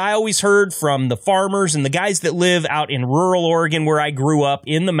thing that I always heard from the farmers and the guys that live out in rural Oregon, where I grew up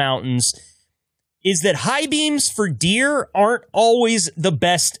in the mountains, is that high beams for deer aren't always the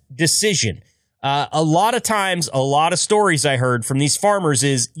best decision. A lot of times, a lot of stories I heard from these farmers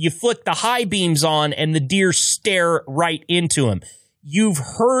is you flick the high beams on and the deer stare right into them. You've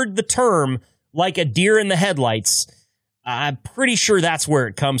heard the term like a deer in the headlights. I'm pretty sure that's where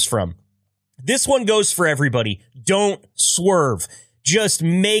it comes from. This one goes for everybody. Don't swerve. Just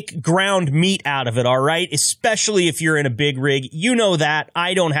make ground meat out of it, all right? Especially if you're in a big rig. You know that.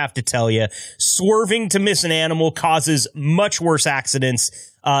 I don't have to tell you. Swerving to miss an animal causes much worse accidents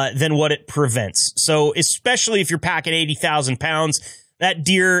than what it prevents. So especially if you're packing 80,000 pounds, that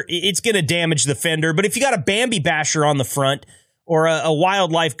deer, it's going to damage the fender. But if you got a Bambi basher on the front or a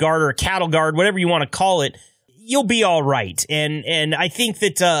wildlife guard or a cattle guard, whatever you want to call it, you'll be all right. And I think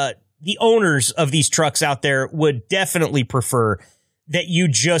that the owners of these trucks out there would definitely prefer that you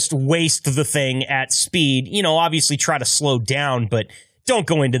just waste the thing at speed. You know, obviously try to slow down, but don't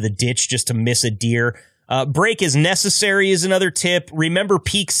go into the ditch just to miss a deer. Brake is necessary is another tip. Remember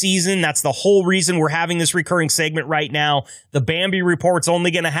peak season. That's the whole reason we're having this recurring segment right now. The Bambi Report's only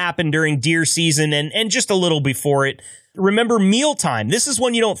going to happen during deer season and just a little before it. Remember mealtime. This is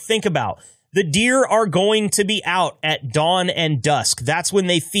one you don't think about. The deer are going to be out at dawn and dusk. That's when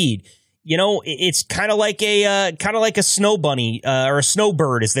they feed. You know, it's kind of like a snow bunny or a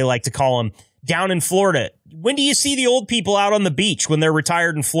snowbird, as they like to call them, down in Florida. When do you see the old people out on the beach when they're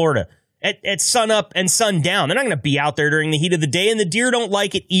retired in Florida? At sun up and sun down. They're not going to be out there during the heat of the day, and the deer don't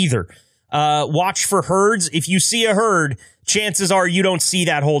like it either. Watch for herds. If you see a herd, chances are you don't see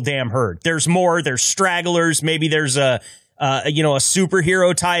that whole damn herd. There's more. There's stragglers. Maybe there's a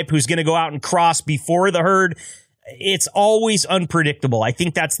superhero type who's going to go out and cross before the herd. It's always unpredictable. I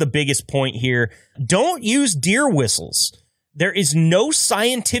think that's the biggest point here. Don't use deer whistles. There is no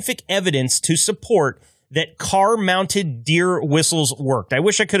scientific evidence to support that car-mounted deer whistles worked. I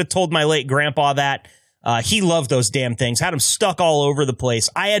wish I could have told my late grandpa that. He loved those damn things, had them stuck all over the place.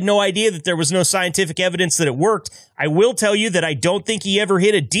 I had no idea that there was no scientific evidence that it worked. I will tell you that I don't think he ever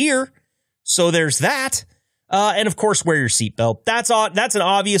hit a deer. So there's that. And of course, wear your seatbelt. That's an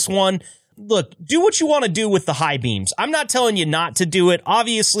obvious one. Look, do what you want to do with the high beams. I'm not telling you not to do it.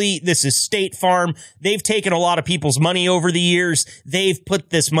 Obviously, this is State Farm. They've taken a lot of people's money over the years. They've put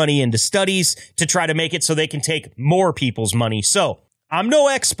this money into studies to try to make it so they can take more people's money. So I'm no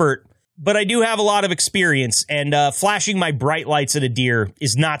expert, but I do have a lot of experience, and flashing my bright lights at a deer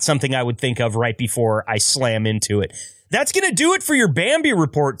is not something I would think of right before I slam into it. That's going to do it for your Bambi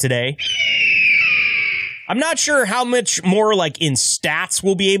Report today. I'm not sure how much more like in stats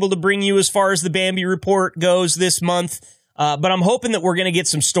we'll be able to bring you as far as the Bambi Report goes this month, but I'm hoping that we're going to get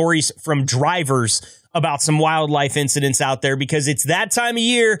some stories from drivers about some wildlife incidents out there, because it's that time of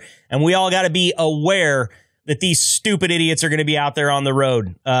year and we all got to be aware that these stupid idiots are going to be out there on the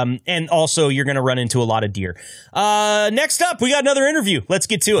road. And also you're going to run into a lot of deer. Next up, we got another interview. Let's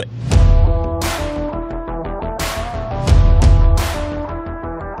get to it.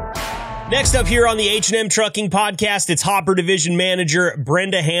 Next up here on the H&M Trucking Podcast, it's Hopper Division Manager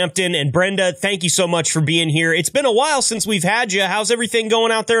Brenda Hampton. And Brenda, thank you so much for being here. It's been a while since we've had you. How's everything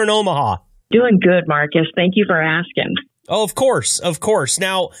going out there in Omaha? Doing good, Marcus. Thank you for asking. Oh, of course, of course.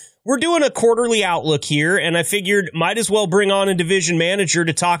 Now, we're doing a quarterly outlook here, and I figured might as well bring on a division manager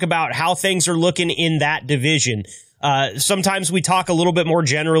to talk about how things are looking in that division. Sometimes we talk a little bit more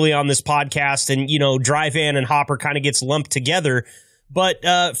generally on this podcast, and, you know, dry van and hopper kind of gets lumped together. But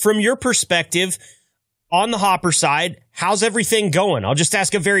from your perspective, on the hopper side, how's everything going? I'll just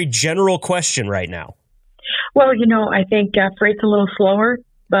ask a very general question right now. Well, you know, I think freight's a little slower,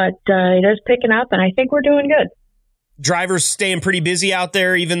 but it is picking up, and I think we're doing good. Drivers staying pretty busy out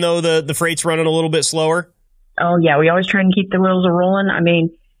there, even though the freight's running a little bit slower? Oh, yeah. We always try and keep the wheels rolling. I mean,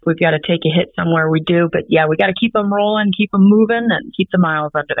 if we've got to take a hit somewhere, we do. But, yeah, we got to keep them rolling, keep them moving, and keep the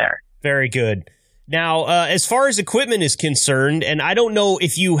miles under there. Very good. Now, as far as equipment is concerned, and I don't know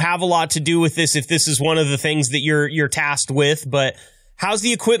if you have a lot to do with this, if this is one of the things that you're tasked with, but how's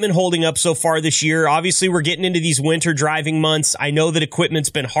the equipment holding up so far this year? Obviously, we're getting into these winter driving months. I know that equipment's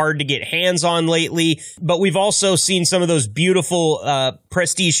been hard to get hands on lately, but we've also seen some of those beautiful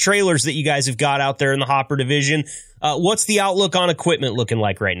prestige trailers that you guys have got out there in the hopper division. What's the outlook on equipment looking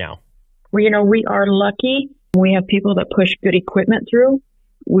like right now? Well, you know, we are lucky. We have people that push good equipment through.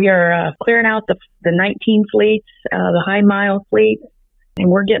 We are clearing out the 19 fleets, the high mile fleets, and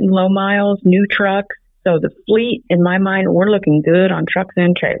we're getting low miles, new trucks. So the fleet, in my mind, we're looking good on trucks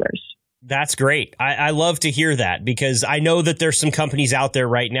and trailers. That's great. I love to hear that, because I know that there's some companies out there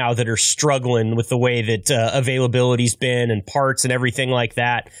right now that are struggling with the way that availability's been and parts and everything like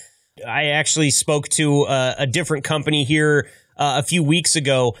that. I actually spoke to a different company here a few weeks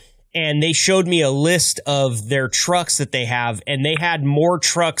ago, and they showed me a list of their trucks that they have, and they had more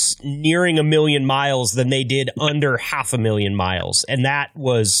trucks nearing 1 million miles than they did under 500,000 miles. And that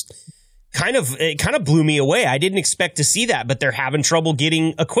was it kind of blew me away. I didn't expect to see that, but they're having trouble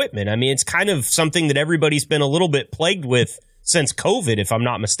getting equipment. I mean, it's kind of something that everybody's been a little bit plagued with since COVID, if I'm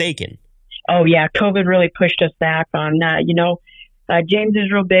not mistaken. Oh, yeah. COVID really pushed us back on that. You know, James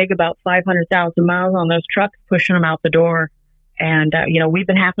is real big about 500,000 miles on those trucks, pushing them out the door. And, you know, we've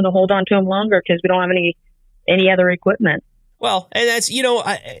been having to hold on to them longer because we don't have any other equipment. Well, and that's, you know,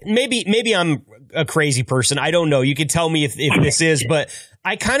 maybe I'm a crazy person. I don't know. You can tell me if this is, but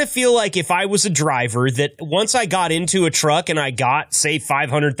I kind of feel like if I was a driver, that once I got into a truck and I got, say,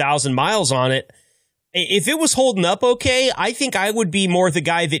 500,000 miles on it, if it was holding up okay, I think I would be more the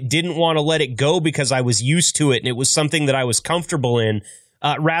guy that didn't want to let it go because I was used to it and it was something that I was comfortable in,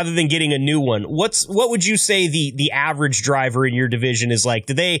 rather than getting a new one. What would you say the average driver in your division is like?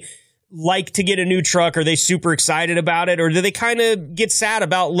 Do they like to get a new truck? Are they super excited about it? Or do they kind of get sad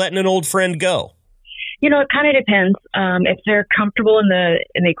about letting an old friend go? You know, it kind of depends. If they're comfortable in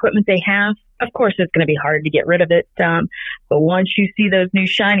the equipment they have, of course it's going to be hard to get rid of it. But once you see those new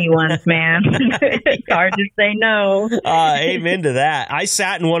shiny ones, man, it's hard to say no. Amen to that. I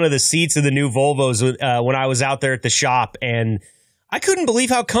sat in one of the seats of the new Volvos when I was out there at the shop, and I couldn't believe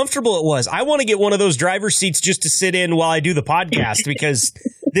how comfortable it was. I want to get one of those driver's seats just to sit in while I do the podcast, because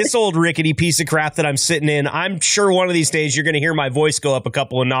this old rickety piece of crap that I'm sitting in, I'm sure one of these days you're going to hear my voice go up a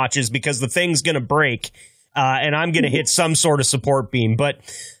couple of notches because the thing's going to break, and I'm going to hit some sort of support beam. But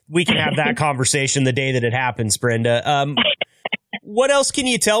we can have that conversation the day that it happens, Brenda. What else can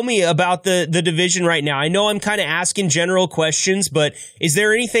you tell me about the division right now? I know I'm kind of asking general questions, but is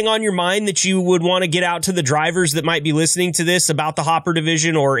there anything on your mind that you would want to get out to the drivers that might be listening to this about the hopper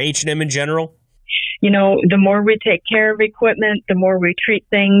division or H&M in general? You know, the more we take care of equipment, the more we treat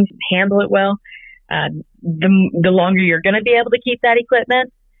things, handle it well, the longer you're going to be able to keep that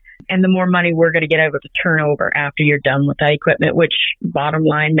equipment, and the more money we're going to get able to turn over after you're done with that equipment, which bottom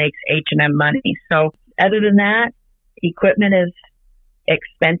line makes H&M money. So other than that, equipment is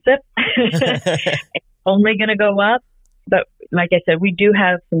expensive. It's only going to go up. But like I said, we do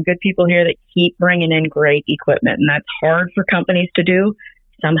have some good people here that keep bringing in great equipment, and that's hard for companies to do.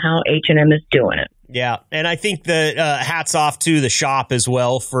 Somehow H&M is doing it. Yeah, and I think the hats off to the shop as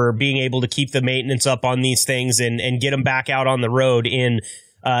well for being able to keep the maintenance up on these things and get them back out on the road in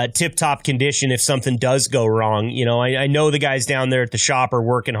tip-top condition if something does go wrong. You know, I know the guys down there at the shop are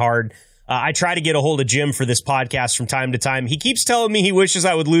working hard. I try to get a hold of Jim for this podcast from time to time. He keeps telling me he wishes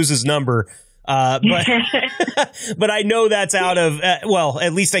I would lose his number. But I know that's out of, well,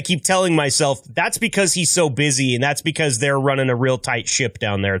 at least I keep telling myself that's because he's so busy, and that's because they're running a real tight ship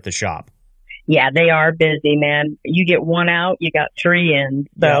down there at the shop. Yeah, they are busy, man. You get one out, you got three in.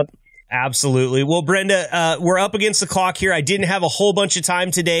 So. Yep, absolutely. Well, Brenda, we're up against the clock here. I didn't have a whole bunch of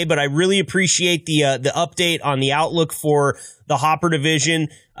time today, but I really appreciate the update on the outlook for the hopper division.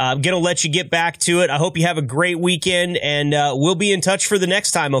 I'm going to let you get back to it. I hope you have a great weekend, and we'll be in touch for the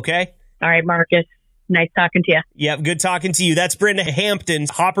next time, okay? All right, Marcus. Nice talking to you. Yep, good talking to you. That's Brenda Hampton,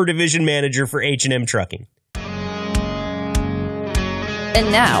 hopper division manager for H&M Trucking. And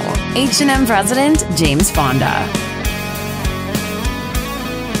now, H&M President James Fonda.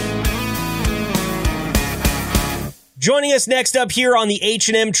 Joining us next up here on the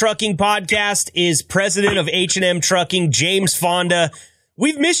H&M Trucking Podcast is President of H&M Trucking, James Fonda.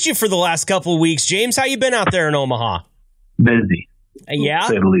 We've missed you for the last couple of weeks. James, how you been out there in Omaha? Busy. Yeah? To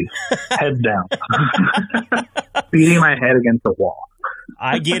say the least. Head down. Beating my head against the wall.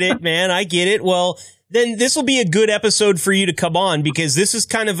 I get it, man. I get it. Well, then this will be a good episode for you to come on because this is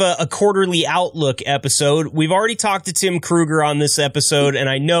kind of a quarterly outlook episode. We've already talked to Tim Krueger on this episode, and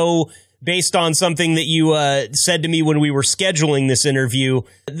I know based on something that you said to me when we were scheduling this interview,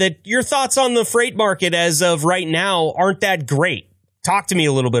 that your thoughts on the freight market as of right now aren't that great. Talk to me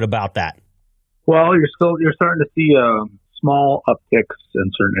a little bit about that. Well, you're starting to see small upticks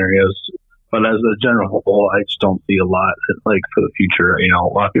in certain areas, but as a general whole, I just don't see a lot. Like for the future, a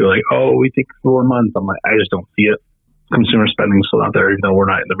lot of people are like, "Oh, we think 4 months." I'm like, I just don't see it. Consumer spending is still not there, even though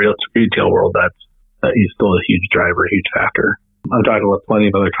we're not in the retail world. That is still a huge driver, a huge factor. I'm talking with plenty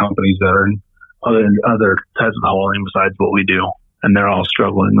of other companies that are in other types of hauling besides what we do, and they're all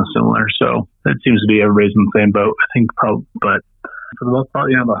struggling with similar. So it seems to be everybody's in the same boat, I think. But for the most part,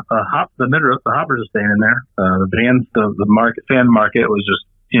 the Midwest, the hoppers are staying in there. The vans, the fan market was just,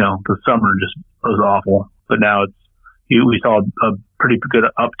 the summer just was awful. But now we saw a pretty good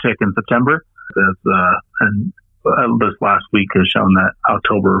uptick in September, and this last week has shown that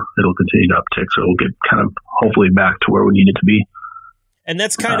October it'll continue to uptick, so we'll get kind of hopefully back to where we need it to be. And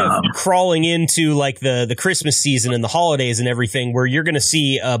that's kind of crawling into like the Christmas season and the holidays and everything, where you're going to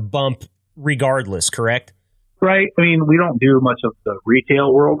see a bump regardless, correct? Right. I mean, we don't do much of the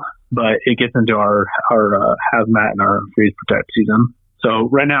retail world, but it gets into our hazmat and our freeze protect season. So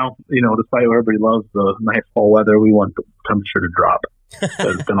right now, despite what everybody loves the nice fall weather, we want the temperature to drop.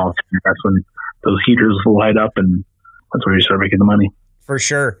 Because then that's when those heaters will light up, and that's where you start making the money. For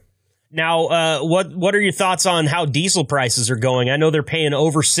sure. Now, what are your thoughts on how diesel prices are going? I know they're paying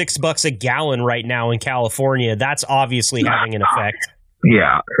over $6 a gallon right now in California. That's obviously having an effect.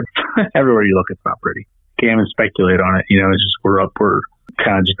 Yeah, everywhere you look, it's not pretty. Can't even speculate on it. It's just we're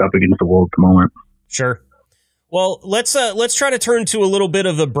kind of just up against the wall at the moment. Sure. Well, let's try to turn to a little bit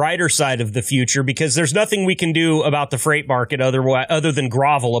of the brighter side of the future, because there's nothing we can do about the freight market other than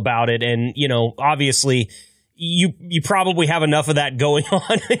grovel about it. And, obviously you probably have enough of that going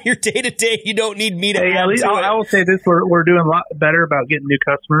on in your day to day. You don't need me to add to it. I will say this: we're doing a lot better about getting new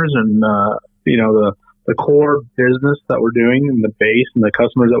customers, and the core business that we're doing and the base and the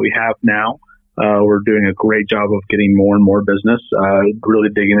customers that we have now. We're doing a great job of getting more and more business, really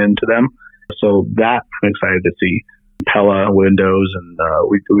digging into them. So that I'm excited to see. Pella Windows, and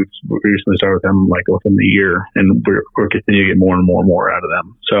we recently started with them like within the year, and we're continuing to get more and more out of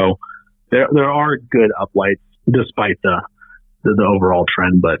them. So there are good uplights despite the overall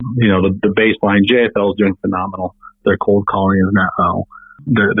trend. But the baseline, JFL is doing phenomenal. Their cold calling is now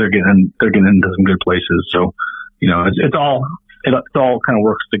they're getting into some good places. So it all kind of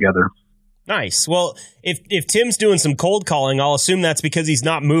works together. Nice. Well, if Tim's doing some cold calling, I'll assume that's because he's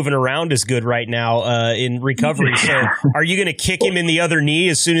not moving around as good right now in recovery. So are you going to kick him in the other knee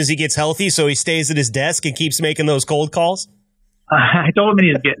as soon as he gets healthy so he stays at his desk and keeps making those cold calls? I told him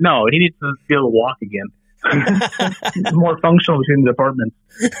he needs to be able to walk again. More functional between the departments.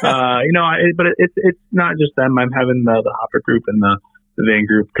 But it's not just them. I'm having the hopper group and the van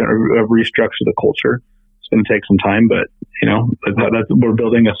group kind of restructure the culture. Going to take some time, but we're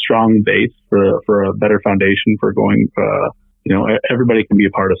building a strong base for a better foundation for going. Everybody can be a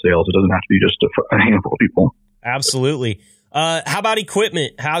part of sales. It doesn't have to be just a handful of people. Absolutely. How about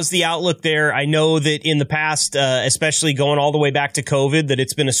equipment? How's the outlook there? I know that in the past, especially going all the way back to COVID, that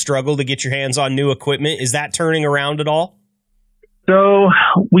it's been a struggle to get your hands on new equipment. Is that turning around at all? So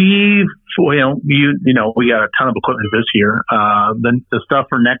we got a ton of equipment this year. Then the stuff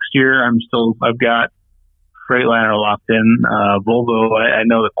for next year, I've got Freightliner locked in. Volvo, I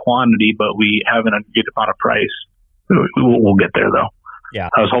know the quantity, but we haven't agreed upon a price. We'll get there though. Yeah.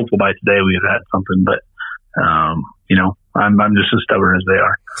 I was hopeful by today we had had something, but I'm just as stubborn as they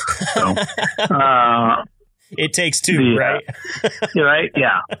are. So it takes two, right? Right.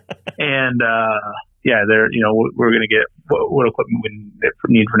 Yeah. And we're gonna get what equipment we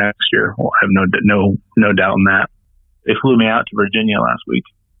need for next year. We'll have no doubt in that. They flew me out to Virginia last week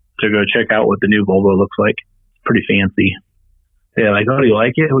to go check out what the new Volvo looks like. Pretty fancy. They're like, "Oh, do you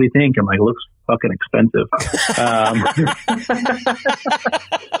like it? What do you think?" I'm like, "It looks fucking expensive."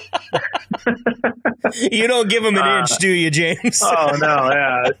 You don't give them an inch, do you, James? Oh no,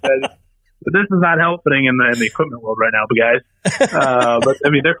 yeah. this is not happening in the equipment world right now, guys. But I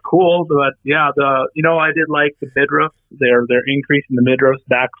mean, they're cool. But yeah, I did like the midroofs. They're increasing the midroofs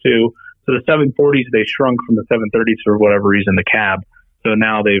back to the 740s. They shrunk from the 730s for whatever reason, the cab. So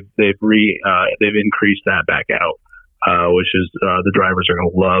now they've increased that back out, which is the drivers are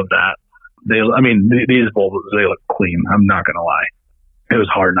going to love that. These Volvos, they look clean. I'm not going to lie. It was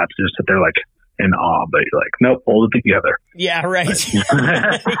hard not to just sit there like in awe, but you're like, nope, hold it together. Yeah, right.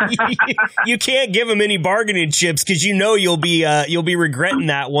 You can't give them any bargaining chips because you'll be regretting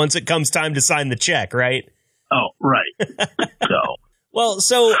that once it comes time to sign the check, right? Oh, right.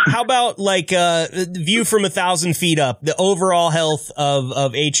 So how about the view from 1,000 feet up, the overall health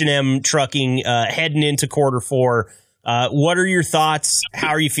of H&M Trucking heading into quarter 4? What are your thoughts? How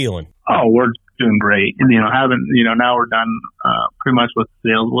are you feeling? Oh, we're doing great. And, now we're done pretty much with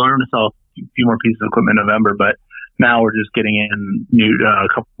sales. We're going to sell a few more pieces of equipment in November, but now we're just getting in a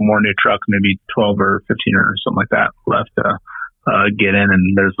couple more new trucks, maybe 12 or 15 or something like that left to get in.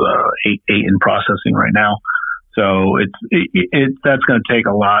 And there's 8 in processing right now. So that's going to take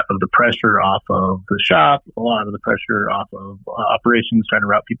a lot of the pressure off of the shop, a lot of the pressure off of operations, trying to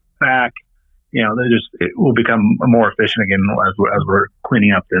route people back. It will become more efficient again as we're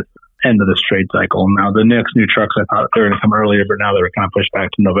cleaning up this end of this trade cycle. Now, the next new trucks, I thought they were going to come earlier, but now they're kind of pushed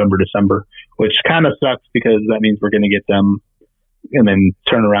back to November, December, which kind of sucks because that means we're going to get them and then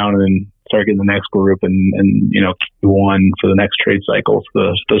turn around and then start getting the next group and Q1 for the next trade cycle.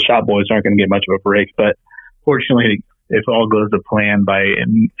 So the shop boys aren't going to get much of a break, but fortunately, if all goes to plan, by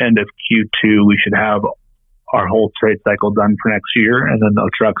end of Q2, we should have our whole trade cycle done for next year, and then the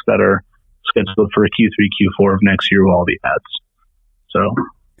trucks that are scheduled for Q3, Q4 of next year will all be adds. So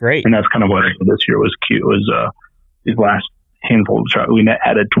great, and that's kind of what this year was. These last handful of trucks. We net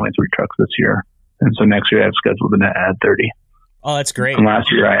added 23 trucks this year, and so next year I have scheduled to net add 30. Oh, that's great. And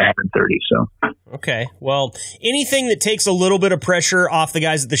last year I added 30. So okay, well, anything that takes a little bit of pressure off the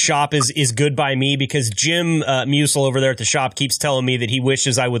guys at the shop is good by me, because Jim Musel over there at the shop keeps telling me that he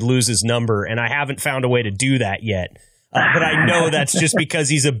wishes I would lose his number, and I haven't found a way to do that yet. But I know that's just because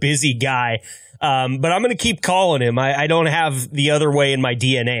he's a busy guy. But I'm going to keep calling him. I don't have the other way in my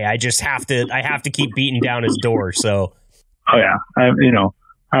DNA. I just have to keep beating down his door. So, oh yeah,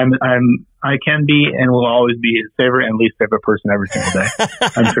 I can be and will always be his favorite and least favorite person every single day.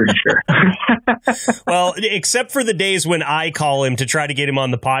 I'm pretty sure. Well, except for the days when I call him to try to get him on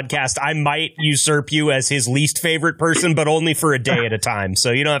the podcast, I might usurp you as his least favorite person, but only for a day at a time.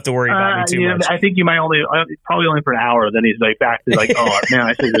 So you don't have to worry about me too much. I think you might probably only for an hour. Then he's like back to like, oh man,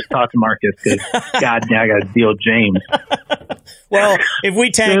 I should just talk to Marcus because God, now I got to deal with James. Well, if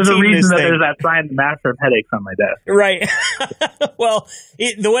we tag there's team a reason this that thing, there's that sign, the master of headaches, on my desk. Right. Well,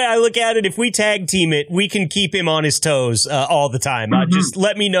 the way I look at it, if we tag team it, we can keep him on his toes all the time. Just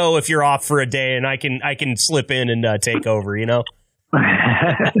let me know if you're off for a day, and I can slip in and take over.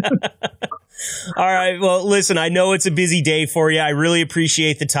 All right. Well, listen, I know it's a busy day for you. I really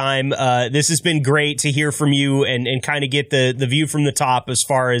appreciate the time. This has been great to hear from you and kind of get the view from the top as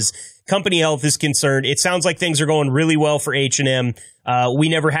far as company health is concerned. It sounds like things are going really well for H&M. We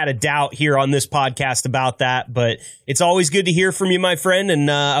never had a doubt here on this podcast about that, but it's always good to hear from you, my friend.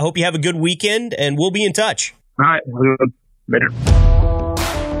 And I hope you have a good weekend, and we'll be in touch. All right. Later.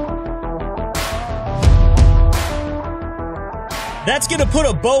 That's going to put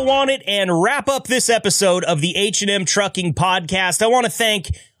a bow on it and wrap up this episode of the H&M Trucking Podcast. I want to thank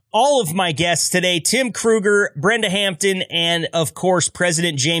all of my guests today, Tim Krueger, Brenda Hampton, and, of course,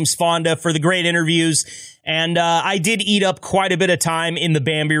 President James Fonda for the great interviews. And I did eat up quite a bit of time in the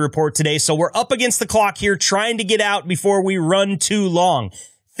Bambi Report today, so we're up against the clock here, trying to get out before we run too long.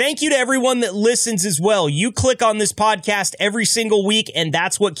 Thank you to everyone that listens as well. You click on this podcast every single week, and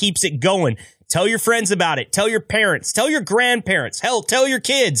that's what keeps it going. Tell your friends about it. Tell your parents. Tell your grandparents. Hell, tell your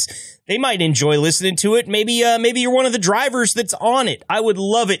kids. They might enjoy listening to it. Maybe you're one of the drivers that's on it. I would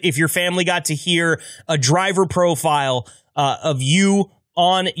love it if your family got to hear a driver profile of you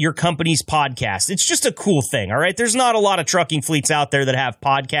on your company's podcast. It's just a cool thing, all right? There's not a lot of trucking fleets out there that have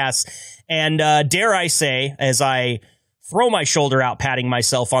podcasts. And dare I say, as I throw my shoulder out, patting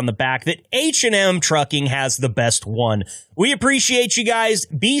myself on the back, that H&M Trucking has the best one. We appreciate you guys.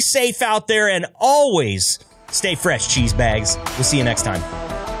 Be safe out there and always stay fresh, cheese bags. We'll see you next time.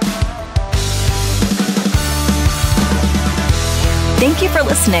 Thank you for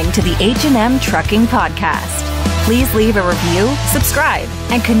listening to the H&M Trucking Podcast. Please leave a review, subscribe,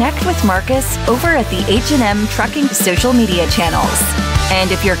 and connect with Marcus over at the H&M Trucking social media channels. And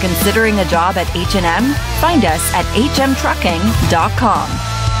if you're considering a job at H&M, find us at hmtrucking.com.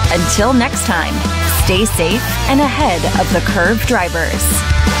 Until next time, stay safe and ahead of the curve drivers.